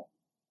fall.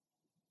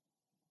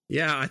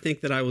 Yeah, I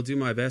think that I will do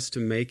my best to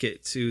make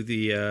it to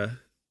the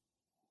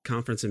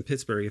conference in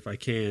Pittsburgh if I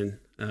can.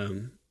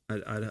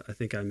 I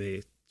think I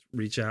may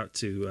reach out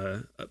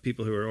to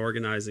people who are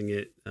organizing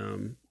it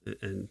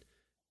and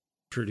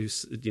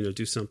produce,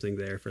 do something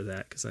there for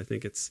that, because I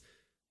think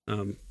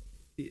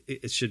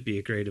it should be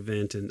a great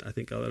event, and I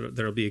think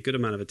there'll be a good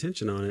amount of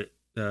attention on it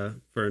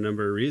for a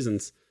number of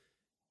reasons.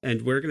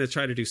 And we're going to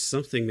try to do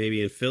something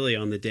maybe in Philly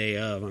on the day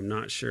of. I'm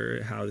not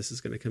sure how this is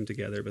going to come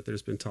together, but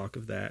there's been talk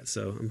of that.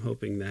 So I'm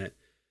hoping that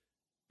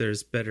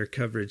there's better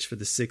coverage for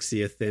the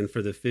 60th than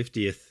for the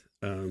 50th.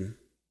 The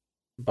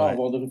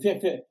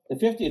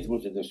 50th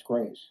was a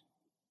disgrace.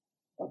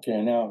 Okay,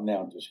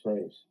 now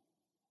disgrace.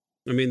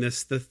 I mean, the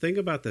thing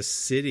about the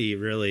city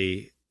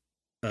really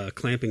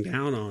clamping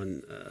down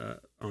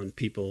on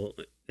people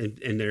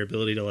and their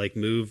ability to like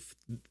move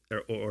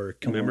or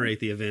commemorate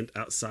the event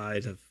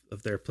outside of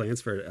their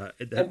plans for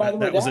it.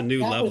 That was a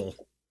new level.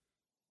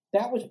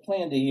 That was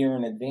planned a year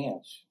in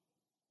advance.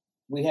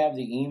 We have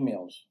the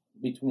emails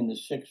between the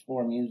 6th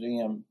floor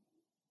museum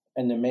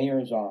and the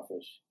mayor's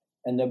office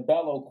and the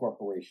Bello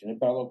Corporation. The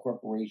Bello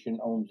Corporation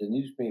owns the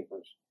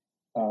newspapers,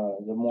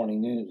 the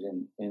morning news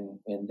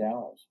in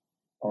Dallas.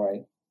 All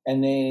right.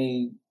 And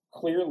they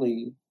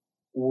clearly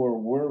were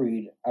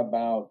worried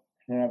about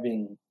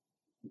having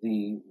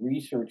the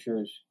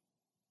researchers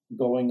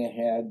going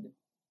ahead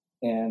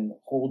and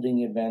holding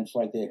events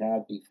like they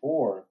had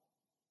before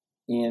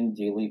in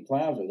Dealey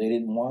Plaza. They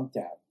didn't want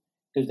that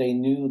because they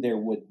knew there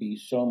would be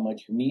so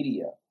much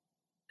media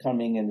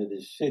coming into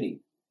this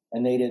city,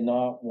 and they did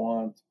not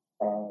want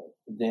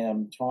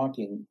them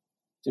talking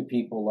to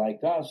people like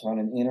us on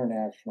an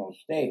international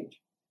stage.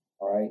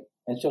 All right.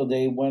 And so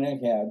they went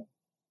ahead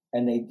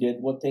and they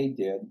did what they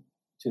did,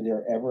 to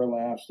their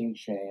everlasting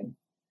shame,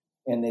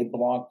 and they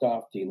blocked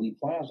off Dealey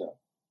Plaza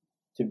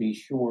to be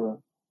sure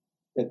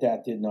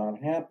that did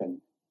not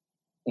happen.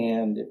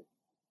 And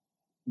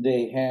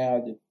you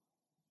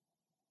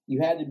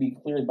had to be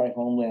cleared by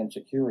Homeland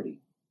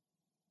Security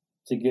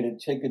to get a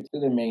ticket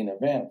to the main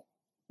event.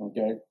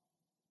 Okay.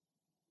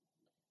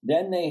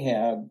 Then they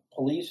had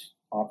police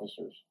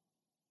officers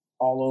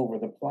all over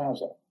the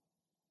plaza,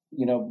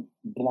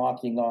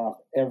 blocking off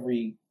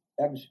every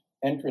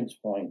entrance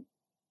point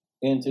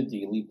into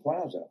Dealey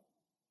Plaza.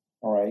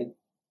 All right.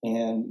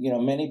 And,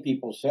 many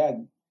people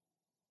said,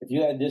 if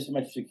you had this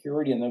much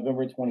security on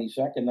November 22nd,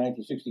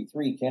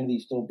 1963,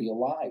 Kennedy'd still be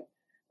alive.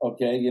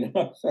 Okay.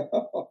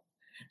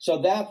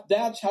 So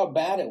that's how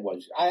bad it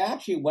was. I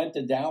actually went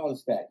to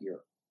Dallas that year.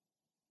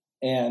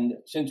 And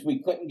since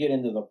we couldn't get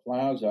into the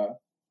plaza,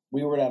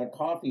 we were at a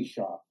coffee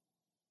shop,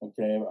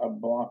 okay, a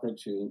block or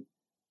two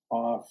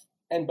off.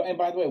 And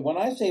by the way, when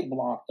I say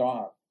blocked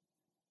off,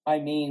 I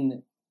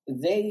mean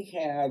they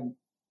had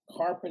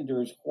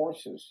carpenters'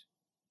 horses,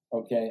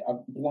 okay,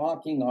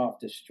 blocking off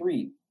the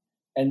street.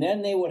 And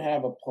then they would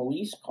have a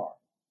police car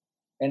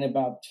and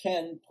about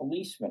 10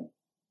 policemen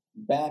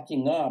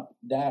backing up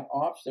that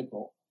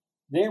obstacle.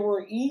 There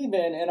were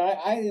even, and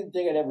I didn't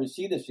think I'd ever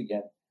see this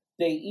again,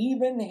 they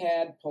even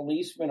had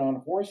policemen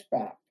on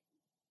horseback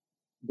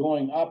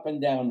going up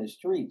and down the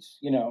streets,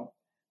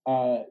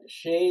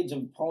 shades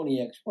of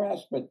Pony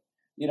Express, but,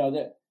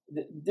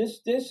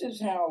 this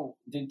is how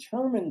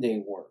determined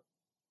they were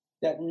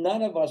that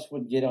none of us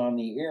would get on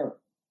the air.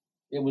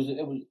 It was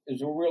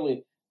a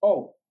really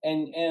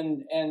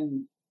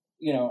and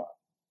you know,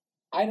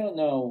 I don't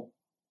know.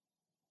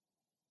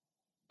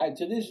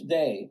 To this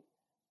day,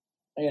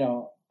 you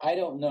know, I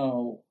don't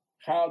know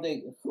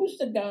who's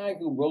the guy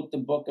who wrote the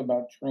book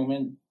about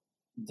Truman?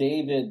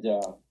 David.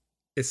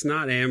 It's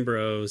not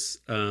Ambrose.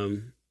 I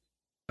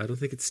don't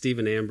think it's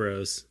Stephen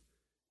Ambrose.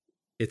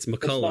 It's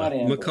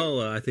McCullough.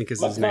 McCullough, I think,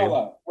 is his name.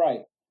 McCullough,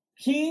 right.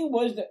 He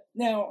was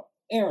now,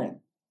 Aaron,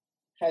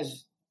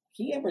 has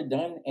he ever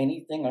done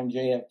anything on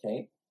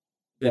JFK?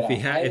 If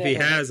he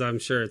has, I'm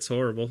sure it's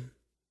horrible.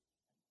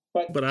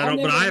 But I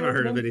haven't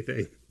heard of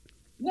anything.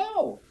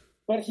 No,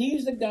 but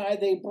he's the guy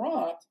they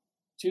brought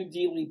to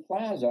Dealey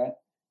Plaza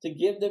to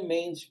give the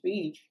main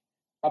speech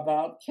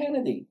about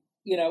Kennedy.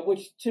 You know,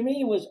 which to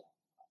me was,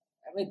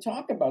 I mean,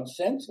 talk about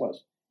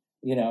senseless.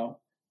 You know,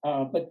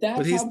 but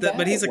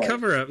he's a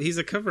cover up. He's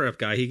a cover up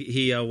guy.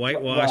 He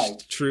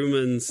whitewashed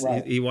Truman's.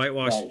 Right. He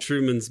whitewashed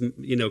Truman's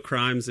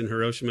crimes in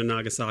Hiroshima and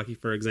Nagasaki,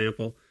 for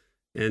example.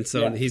 And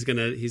so he's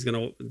gonna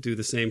do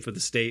the same for the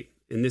state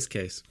in this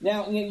case.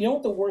 Now, you know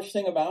what the worst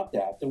thing about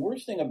that? The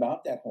worst thing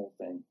about that whole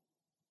thing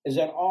is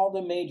that all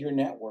the major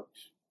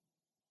networks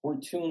were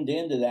tuned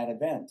into that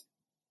event.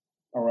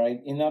 All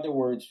right. In other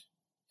words,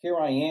 here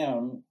I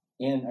am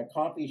in a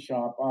coffee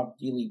shop off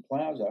Dealey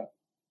Plaza,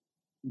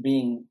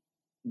 being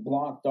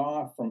blocked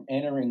off from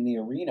entering the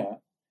arena,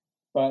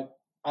 but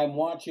I'm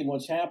watching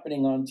what's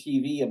happening on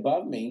TV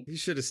above me. You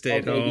should have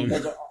stayed home.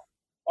 Because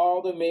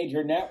all the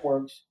major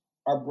networks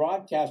are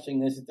broadcasting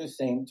this at the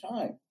same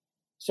time.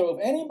 So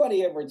if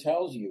anybody ever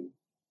tells you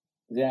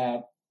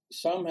that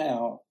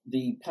somehow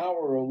the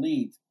power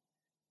elite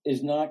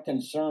is not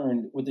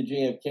concerned with the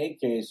JFK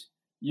case,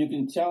 you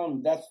can tell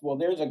them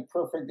there's a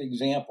perfect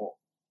example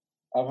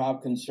of how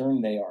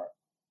concerned they are.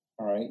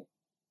 All right.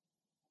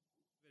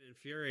 I'd be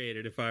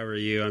infuriated if I were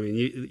you. I mean,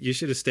 you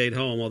should have stayed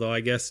home, although I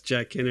guess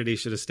Jack Kennedy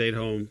should have stayed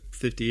home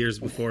 50 years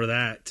before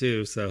that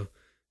too. So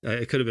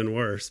it could have been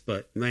worse,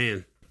 but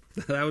man,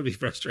 that would be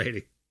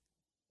frustrating.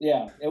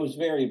 Yeah, it was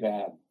very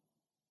bad.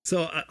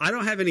 So I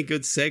don't have any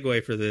good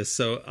segue for this,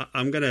 so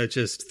I'm going to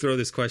just throw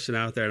this question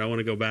out there, and I want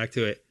to go back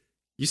to it.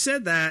 You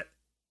said that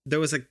there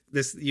was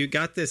you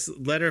got this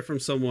letter from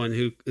someone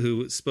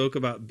who spoke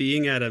about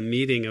being at a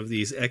meeting of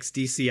these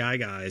ex-DCI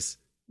guys.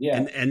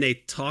 Yeah. And they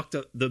talked,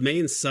 the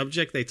main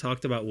subject they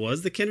talked about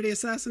was the Kennedy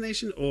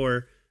assassination,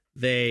 or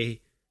that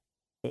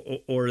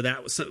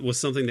was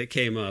something that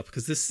came up,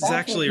 because this is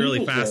actually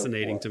really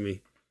fascinating to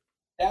me.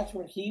 That's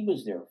what he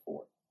was there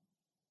for,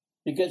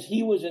 because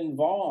he was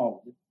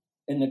involved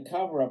in the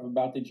cover-up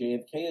about the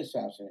JFK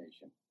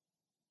assassination.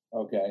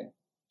 Okay.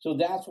 So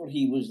that's what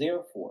he was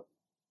there for.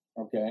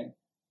 Okay.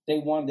 They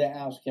wanted to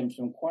ask him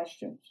some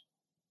questions.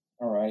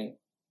 All right.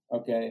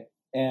 Okay.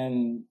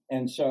 And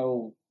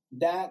so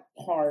that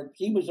part,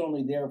 he was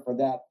only there for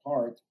that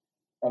part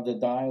of the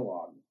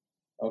dialogue.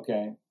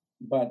 Okay.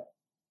 But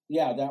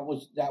yeah, that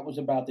was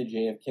about the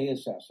JFK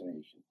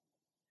assassination.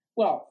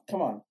 Well,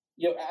 come on.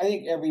 I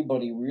think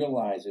everybody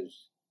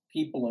realizes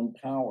people in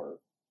power,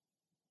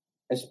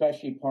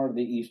 especially part of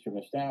the Eastern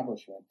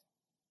establishment,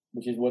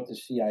 which is what the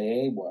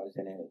CIA was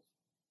and is,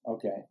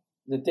 okay,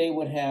 that they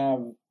would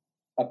have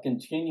a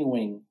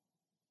continuing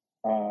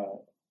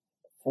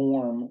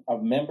form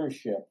of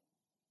membership,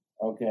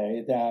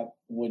 okay, that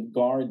would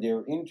guard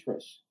their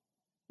interests,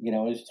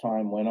 as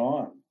time went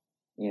on,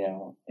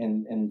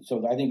 and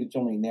so I think it's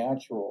only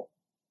natural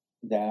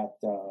that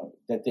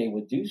they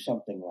would do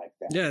something like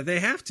that. Yeah, they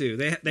have to.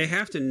 They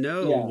have to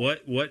know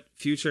what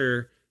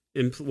future,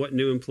 what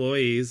new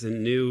employees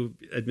and new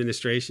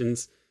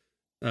administrations,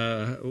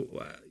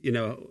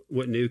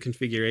 what new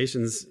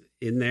configurations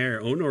in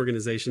their own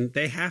organization,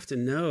 they have to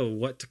know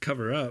what to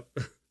cover up.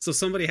 So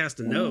somebody has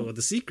to know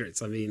the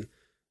secrets. I mean,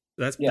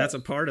 that's a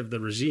part of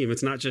the regime.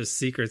 It's not just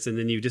secrets and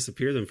then you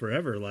disappear them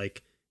forever.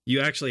 Like,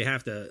 you actually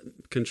have to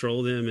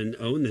control them and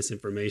own this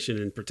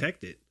information and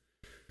protect it,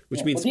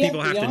 which means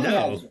people have to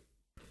know.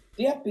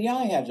 The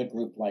FBI has a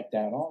group like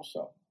that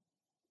also.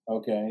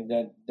 Okay,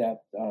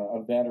 that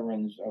of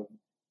veterans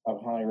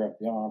of higher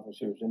FBI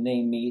officers, and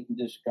they meet and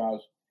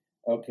discuss,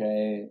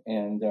 okay,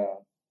 and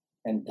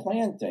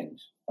plan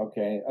things,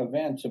 okay,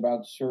 events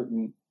about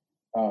certain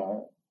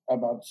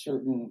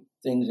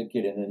things that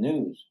get in the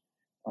news.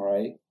 All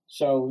right,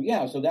 so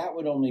that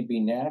would only be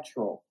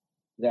natural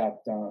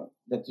that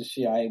the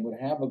CIA would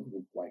have a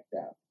group like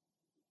that.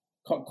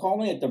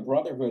 Calling it the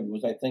Brotherhood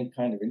was, I think,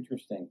 kind of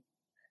interesting.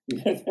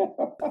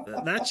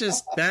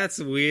 That's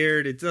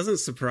weird. It doesn't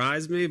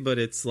surprise me, but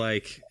it's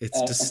like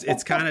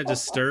it's kind of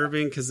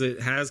disturbing because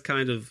it has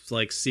kind of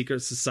like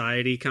secret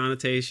society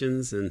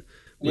connotations, and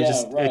we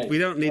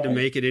don't need to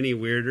make it any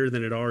weirder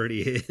than it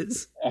already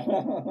is.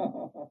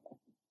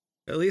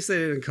 At least they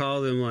didn't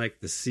call them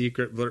like the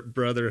Secret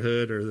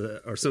Brotherhood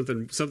or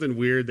something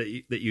weird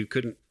that you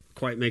couldn't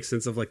quite make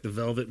sense of, like the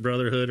Velvet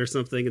Brotherhood or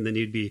something, and then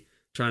you'd be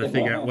trying to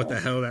figure out what the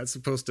hell that's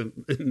supposed to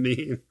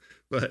mean.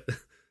 But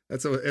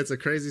it's a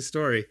crazy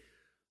story.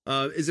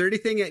 Is there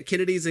anything at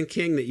Kennedy's and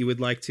King that you would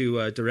like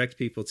to direct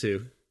people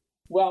to?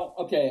 Well,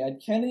 okay,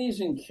 at Kennedy's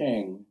and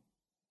King,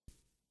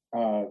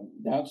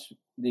 that's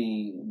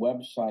the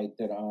website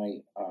that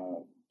I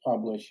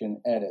publish and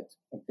edit.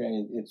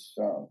 Okay, it's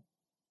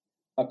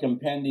a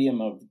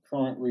compendium of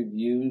current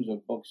reviews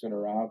of books that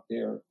are out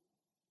there,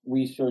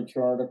 research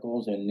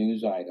articles, and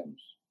news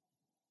items.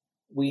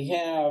 We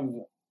have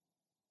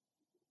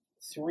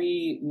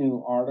 3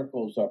 new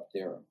articles up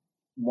there.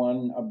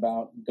 One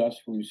about Gus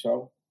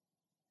Russo,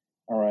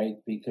 all right,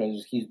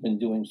 because he's been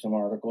doing some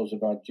articles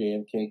about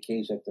JFK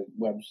case at the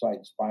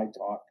website Spy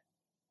Talk,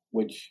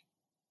 which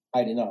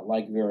I did not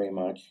like very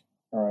much,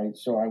 all right.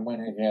 So I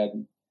went ahead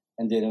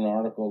and did an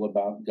article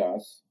about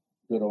Gus,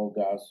 good old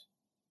Gus,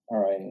 all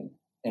right.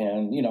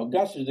 And,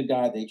 Gus is the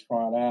guy they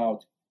trot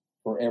out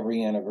for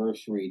every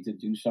anniversary to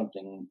do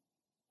something.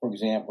 For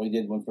example, he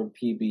did one for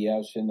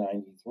PBS in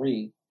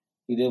 93.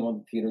 He did one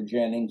with Peter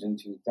Jennings in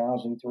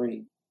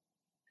 2003.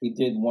 He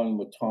did one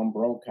with Tom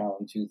Brokaw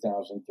in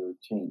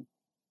 2013.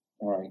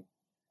 All right.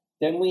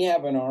 Then we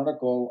have an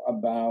article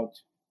about,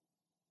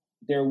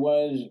 there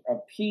was a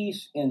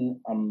piece in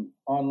an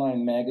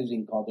online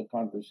magazine called The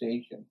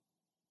Conversation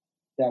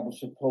that was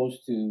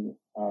supposed to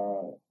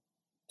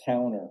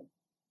counter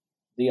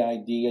the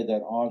idea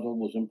that Oswald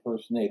was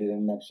impersonated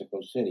in Mexico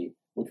City,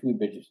 which we've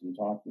been just been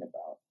talking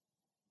about.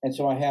 And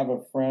so I have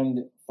a friend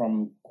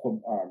from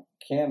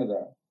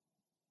Canada,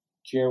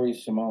 Jerry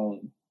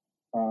Simone,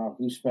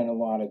 who spent a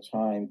lot of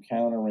time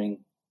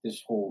countering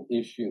this whole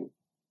issue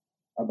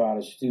about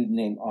a student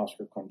named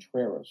Oscar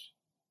Contreras,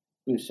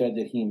 who said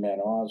that he met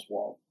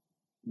Oswald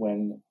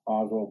when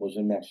Oswald was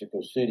in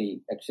Mexico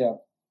City, except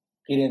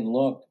he didn't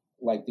look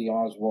like the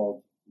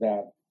Oswald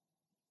that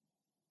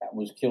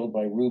was killed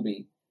by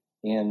Ruby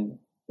in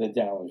the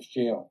Dallas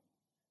jail.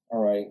 All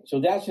right, so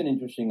that's an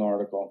interesting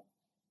article.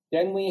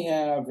 Then we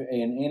have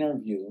an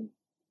interview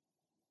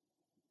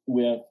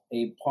with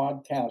a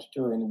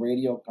podcaster and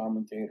radio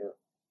commentator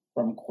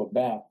from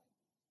Quebec,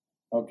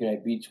 okay,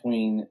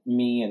 between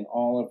me and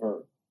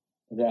Oliver,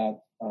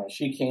 that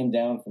she came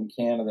down from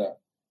Canada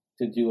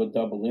to do a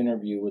double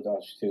interview with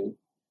us too,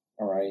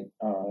 all right,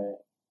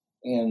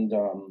 and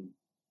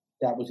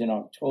that was in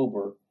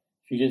October.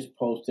 She just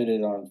posted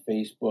it on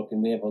Facebook,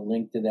 and we have a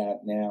link to that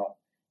now.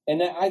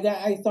 And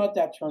I thought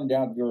that turned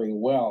out very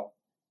well.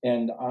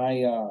 And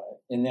I,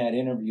 in that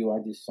interview, I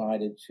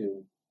decided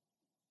to,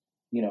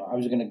 I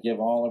was going to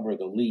give Oliver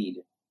the lead,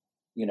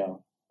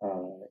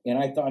 and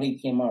I thought he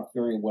came off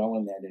very well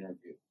in that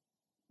interview.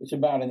 It's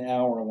about an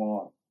hour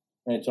long,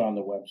 and it's on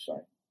the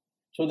website.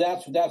 So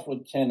that's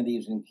what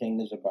Kennedy's and King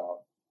is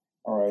about.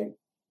 All right.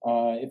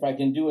 If I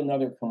can do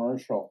another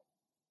commercial,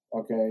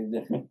 okay,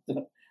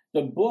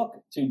 the book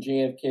to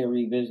JFK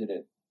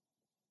Revisited,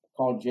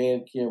 called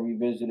JFK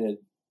Revisited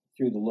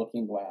Through the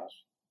Looking Glass,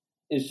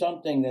 is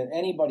something that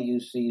anybody who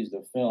sees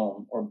the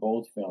film or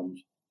both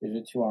films, there's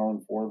a 2-hour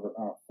and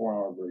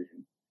 4-hour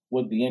version,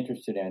 would be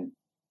interested in,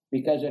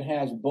 because it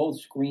has both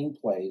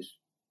screenplays,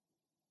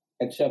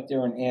 except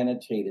they're in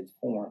annotated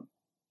form.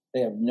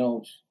 They have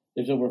notes.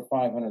 There's over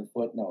 500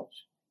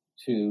 footnotes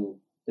to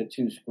the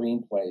 2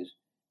 screenplays.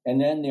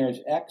 And then there's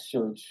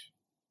excerpts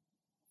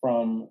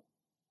from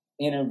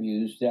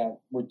interviews that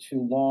were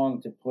too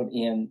long to put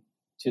in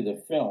to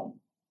the film.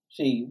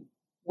 See,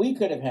 we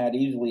could have had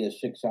easily a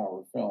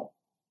 6-hour film,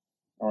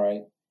 all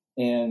right?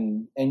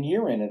 And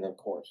you're in it, of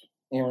course.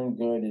 Aaron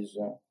Good is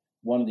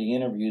one of the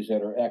interviews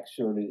that are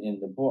excerpted in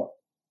the book,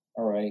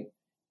 all right?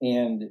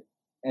 And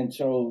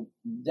so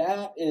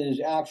that is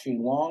actually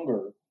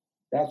longer.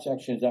 That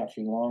section is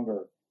actually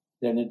longer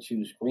than the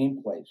 2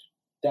 screenplays.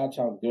 That's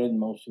how good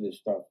most of this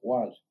stuff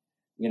was,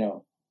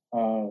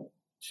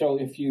 So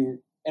if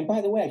you, and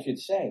by the way, I should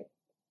say,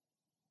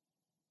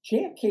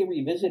 JFK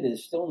Revisited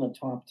is still in the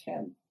top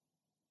 10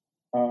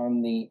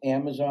 on the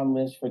Amazon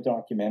list for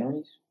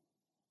documentaries.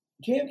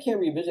 JFK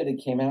Revisited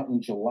came out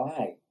in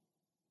July.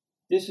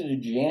 This is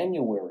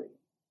January.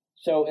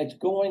 So it's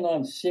going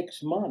on 6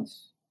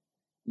 months,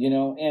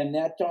 and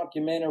that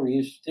documentary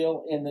is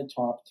still in the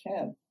top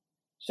 10.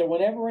 So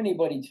whenever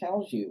anybody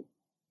tells you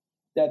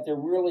that there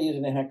really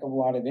isn't a heck of a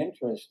lot of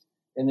interest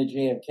in the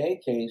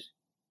JFK case,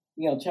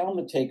 tell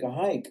them to take a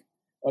hike.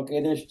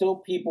 Okay, there's still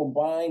people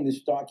buying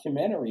this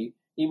documentary,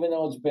 even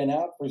though it's been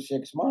out for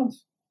 6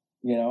 months,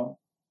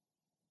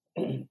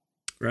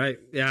 Right.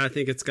 Yeah, I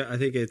think it's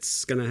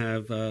going to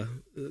have,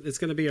 it's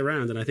going to be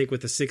around. And I think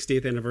with the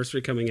 60th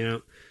anniversary coming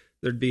out,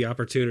 there'd be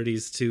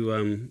opportunities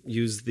to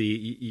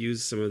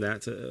use some of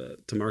that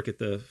to market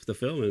the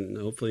film and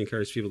hopefully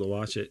encourage people to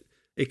watch it.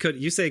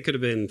 You say it could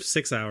have been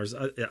 6 hours.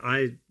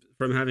 I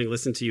from having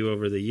listened to you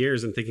over the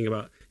years and thinking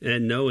about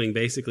and knowing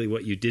basically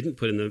what you didn't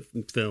put in the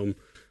film,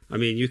 I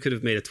mean, you could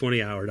have made a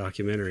 20-hour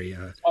documentary.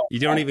 You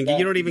don't even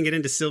get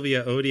into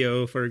Sylvia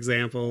Odio, for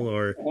example,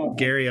 or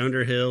Gary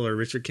Underhill or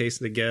Richard Case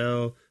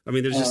Nagel. I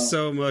mean, there's just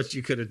so much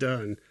you could have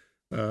done.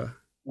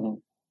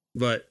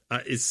 But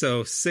it's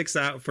so 6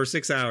 hours for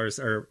 6 hours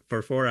or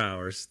for 4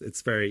 hours.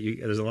 It's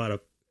there's a lot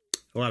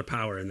of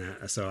power in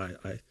that. So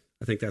I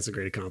think that's a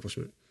great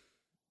accomplishment.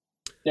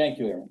 Thank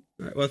you, Aaron.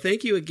 All right, well,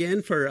 thank you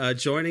again for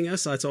joining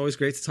us. It's always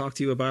great to talk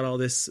to you about all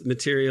this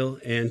material,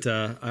 and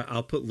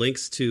I'll put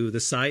links to the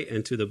site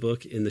and to the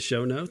book in the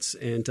show notes.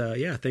 And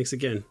yeah, thanks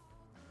again.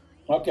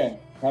 Okay,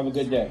 have a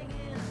good day.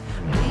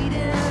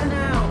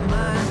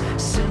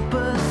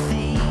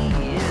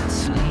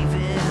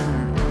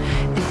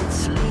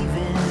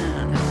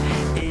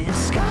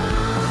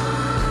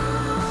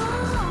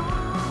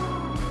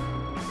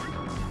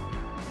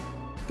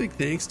 Big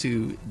thanks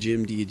to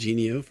Jim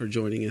DiEugenio for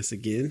joining us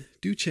again.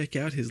 Do check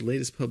out his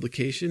latest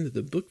publication,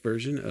 the book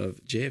version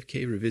of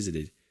JFK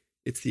Revisited.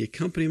 It's the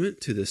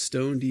accompaniment to the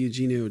Stone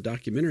DiEugenio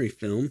documentary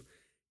film,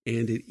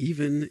 and it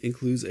even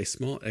includes a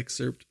small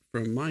excerpt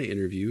from my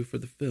interview for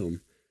the film.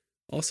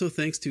 Also,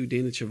 thanks to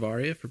Dana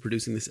Chavarria for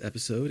producing this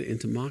episode,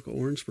 and to Mock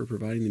Orange for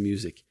providing the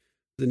music.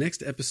 For the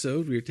next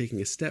episode, we are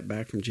taking a step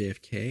back from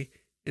JFK,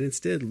 and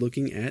instead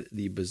looking at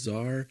the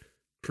bizarre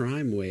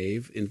crime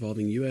wave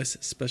involving U.S.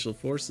 Special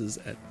Forces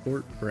at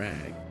Fort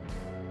Bragg.